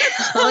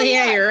 Oh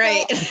yeah, you're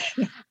right.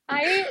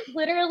 I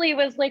literally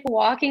was like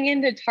walking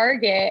into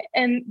Target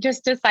and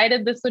just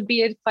decided this would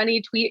be a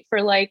funny tweet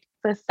for like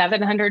the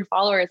 700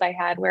 followers I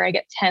had, where I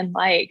get 10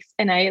 likes.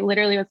 And I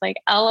literally was like,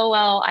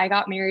 LOL, I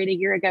got married a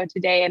year ago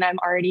today and I'm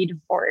already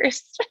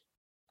divorced.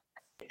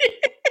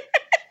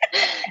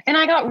 And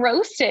I got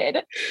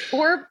roasted.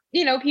 Or,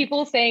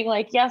 people saying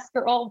like, yes,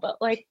 girl, but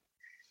like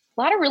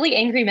a lot of really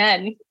angry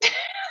men.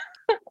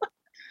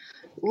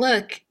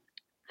 Look,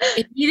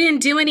 if you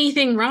didn't do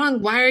anything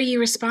wrong, why are you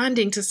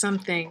responding to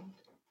something?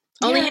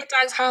 Yeah. Only hit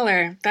dogs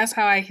holler. That's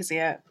how I see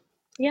it.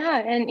 Yeah.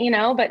 And,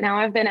 but now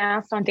I've been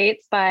asked on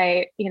dates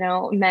by,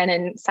 men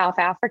in South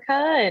Africa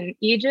and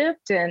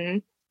Egypt,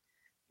 and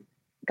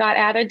got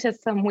added to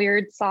some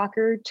weird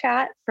soccer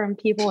chat from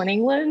people in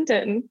England.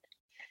 And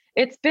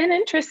it's been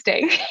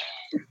interesting.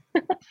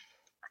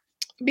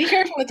 Be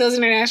careful with those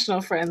international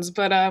friends,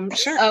 but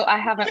sure. Oh, I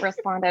haven't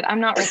responded. I'm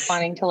not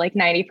responding to like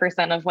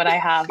 90% of what I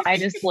have. I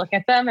just look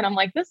at them and I'm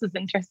like, this is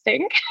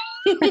interesting.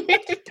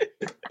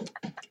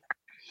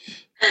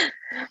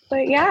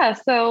 But yeah,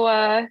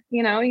 so,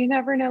 you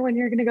never know when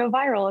you're going to go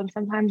viral. And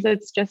sometimes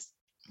it's just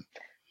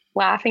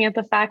laughing at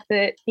the fact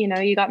that,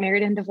 you got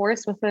married and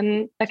divorced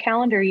within a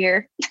calendar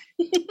year.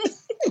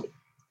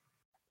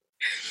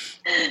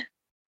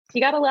 You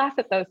got to laugh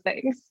at those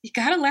things. You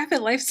got to laugh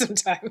at life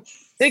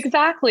sometimes.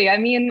 Exactly.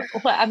 I'm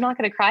not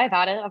going to cry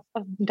about it.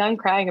 I'm done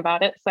crying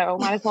about it. So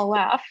might as well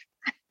laugh,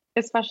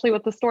 especially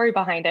with the story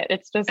behind it.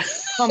 It's just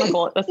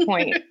comical at this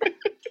point.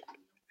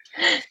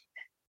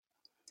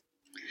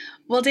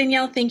 Well,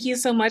 Danielle, thank you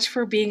so much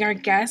for being our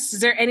guest. Is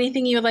there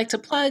anything you would like to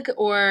plug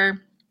or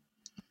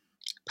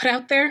put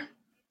out there?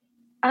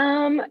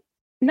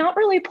 Not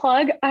really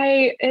plug.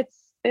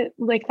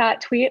 Like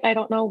that tweet, I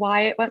don't know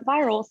why it went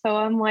viral. So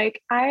I'm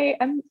like,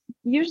 I'm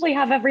usually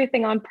have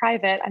everything on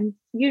private. I'm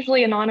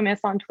usually anonymous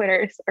on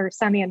Twitter, or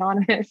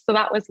semi-anonymous. So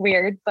that was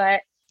weird.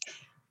 But,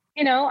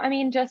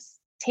 just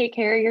take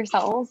care of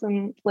yourselves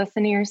and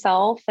listen to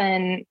yourself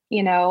and,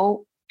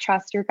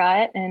 trust your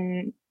gut,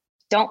 and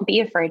don't be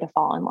afraid to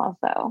fall in love,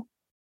 though.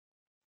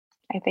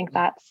 I think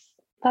that's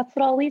what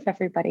I'll leave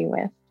everybody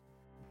with.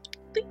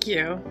 Thank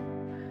you.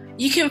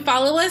 You can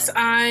follow us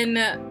on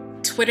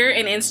Twitter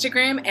and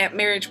Instagram at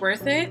Marriage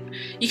Worth It.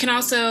 You can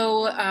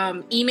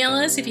also email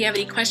us if you have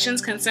any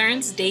questions,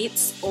 concerns,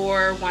 dates,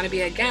 or want to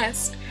be a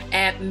guest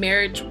at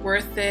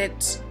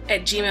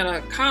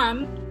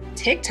marriageworthit@gmail.com.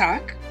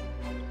 TikTok.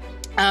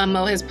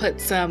 Mo has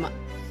put some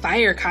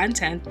fire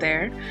content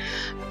there.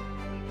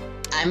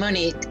 I'm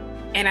Monique.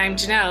 And I'm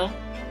Janelle.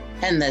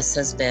 And this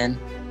has been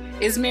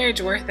Is Marriage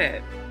Worth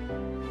It?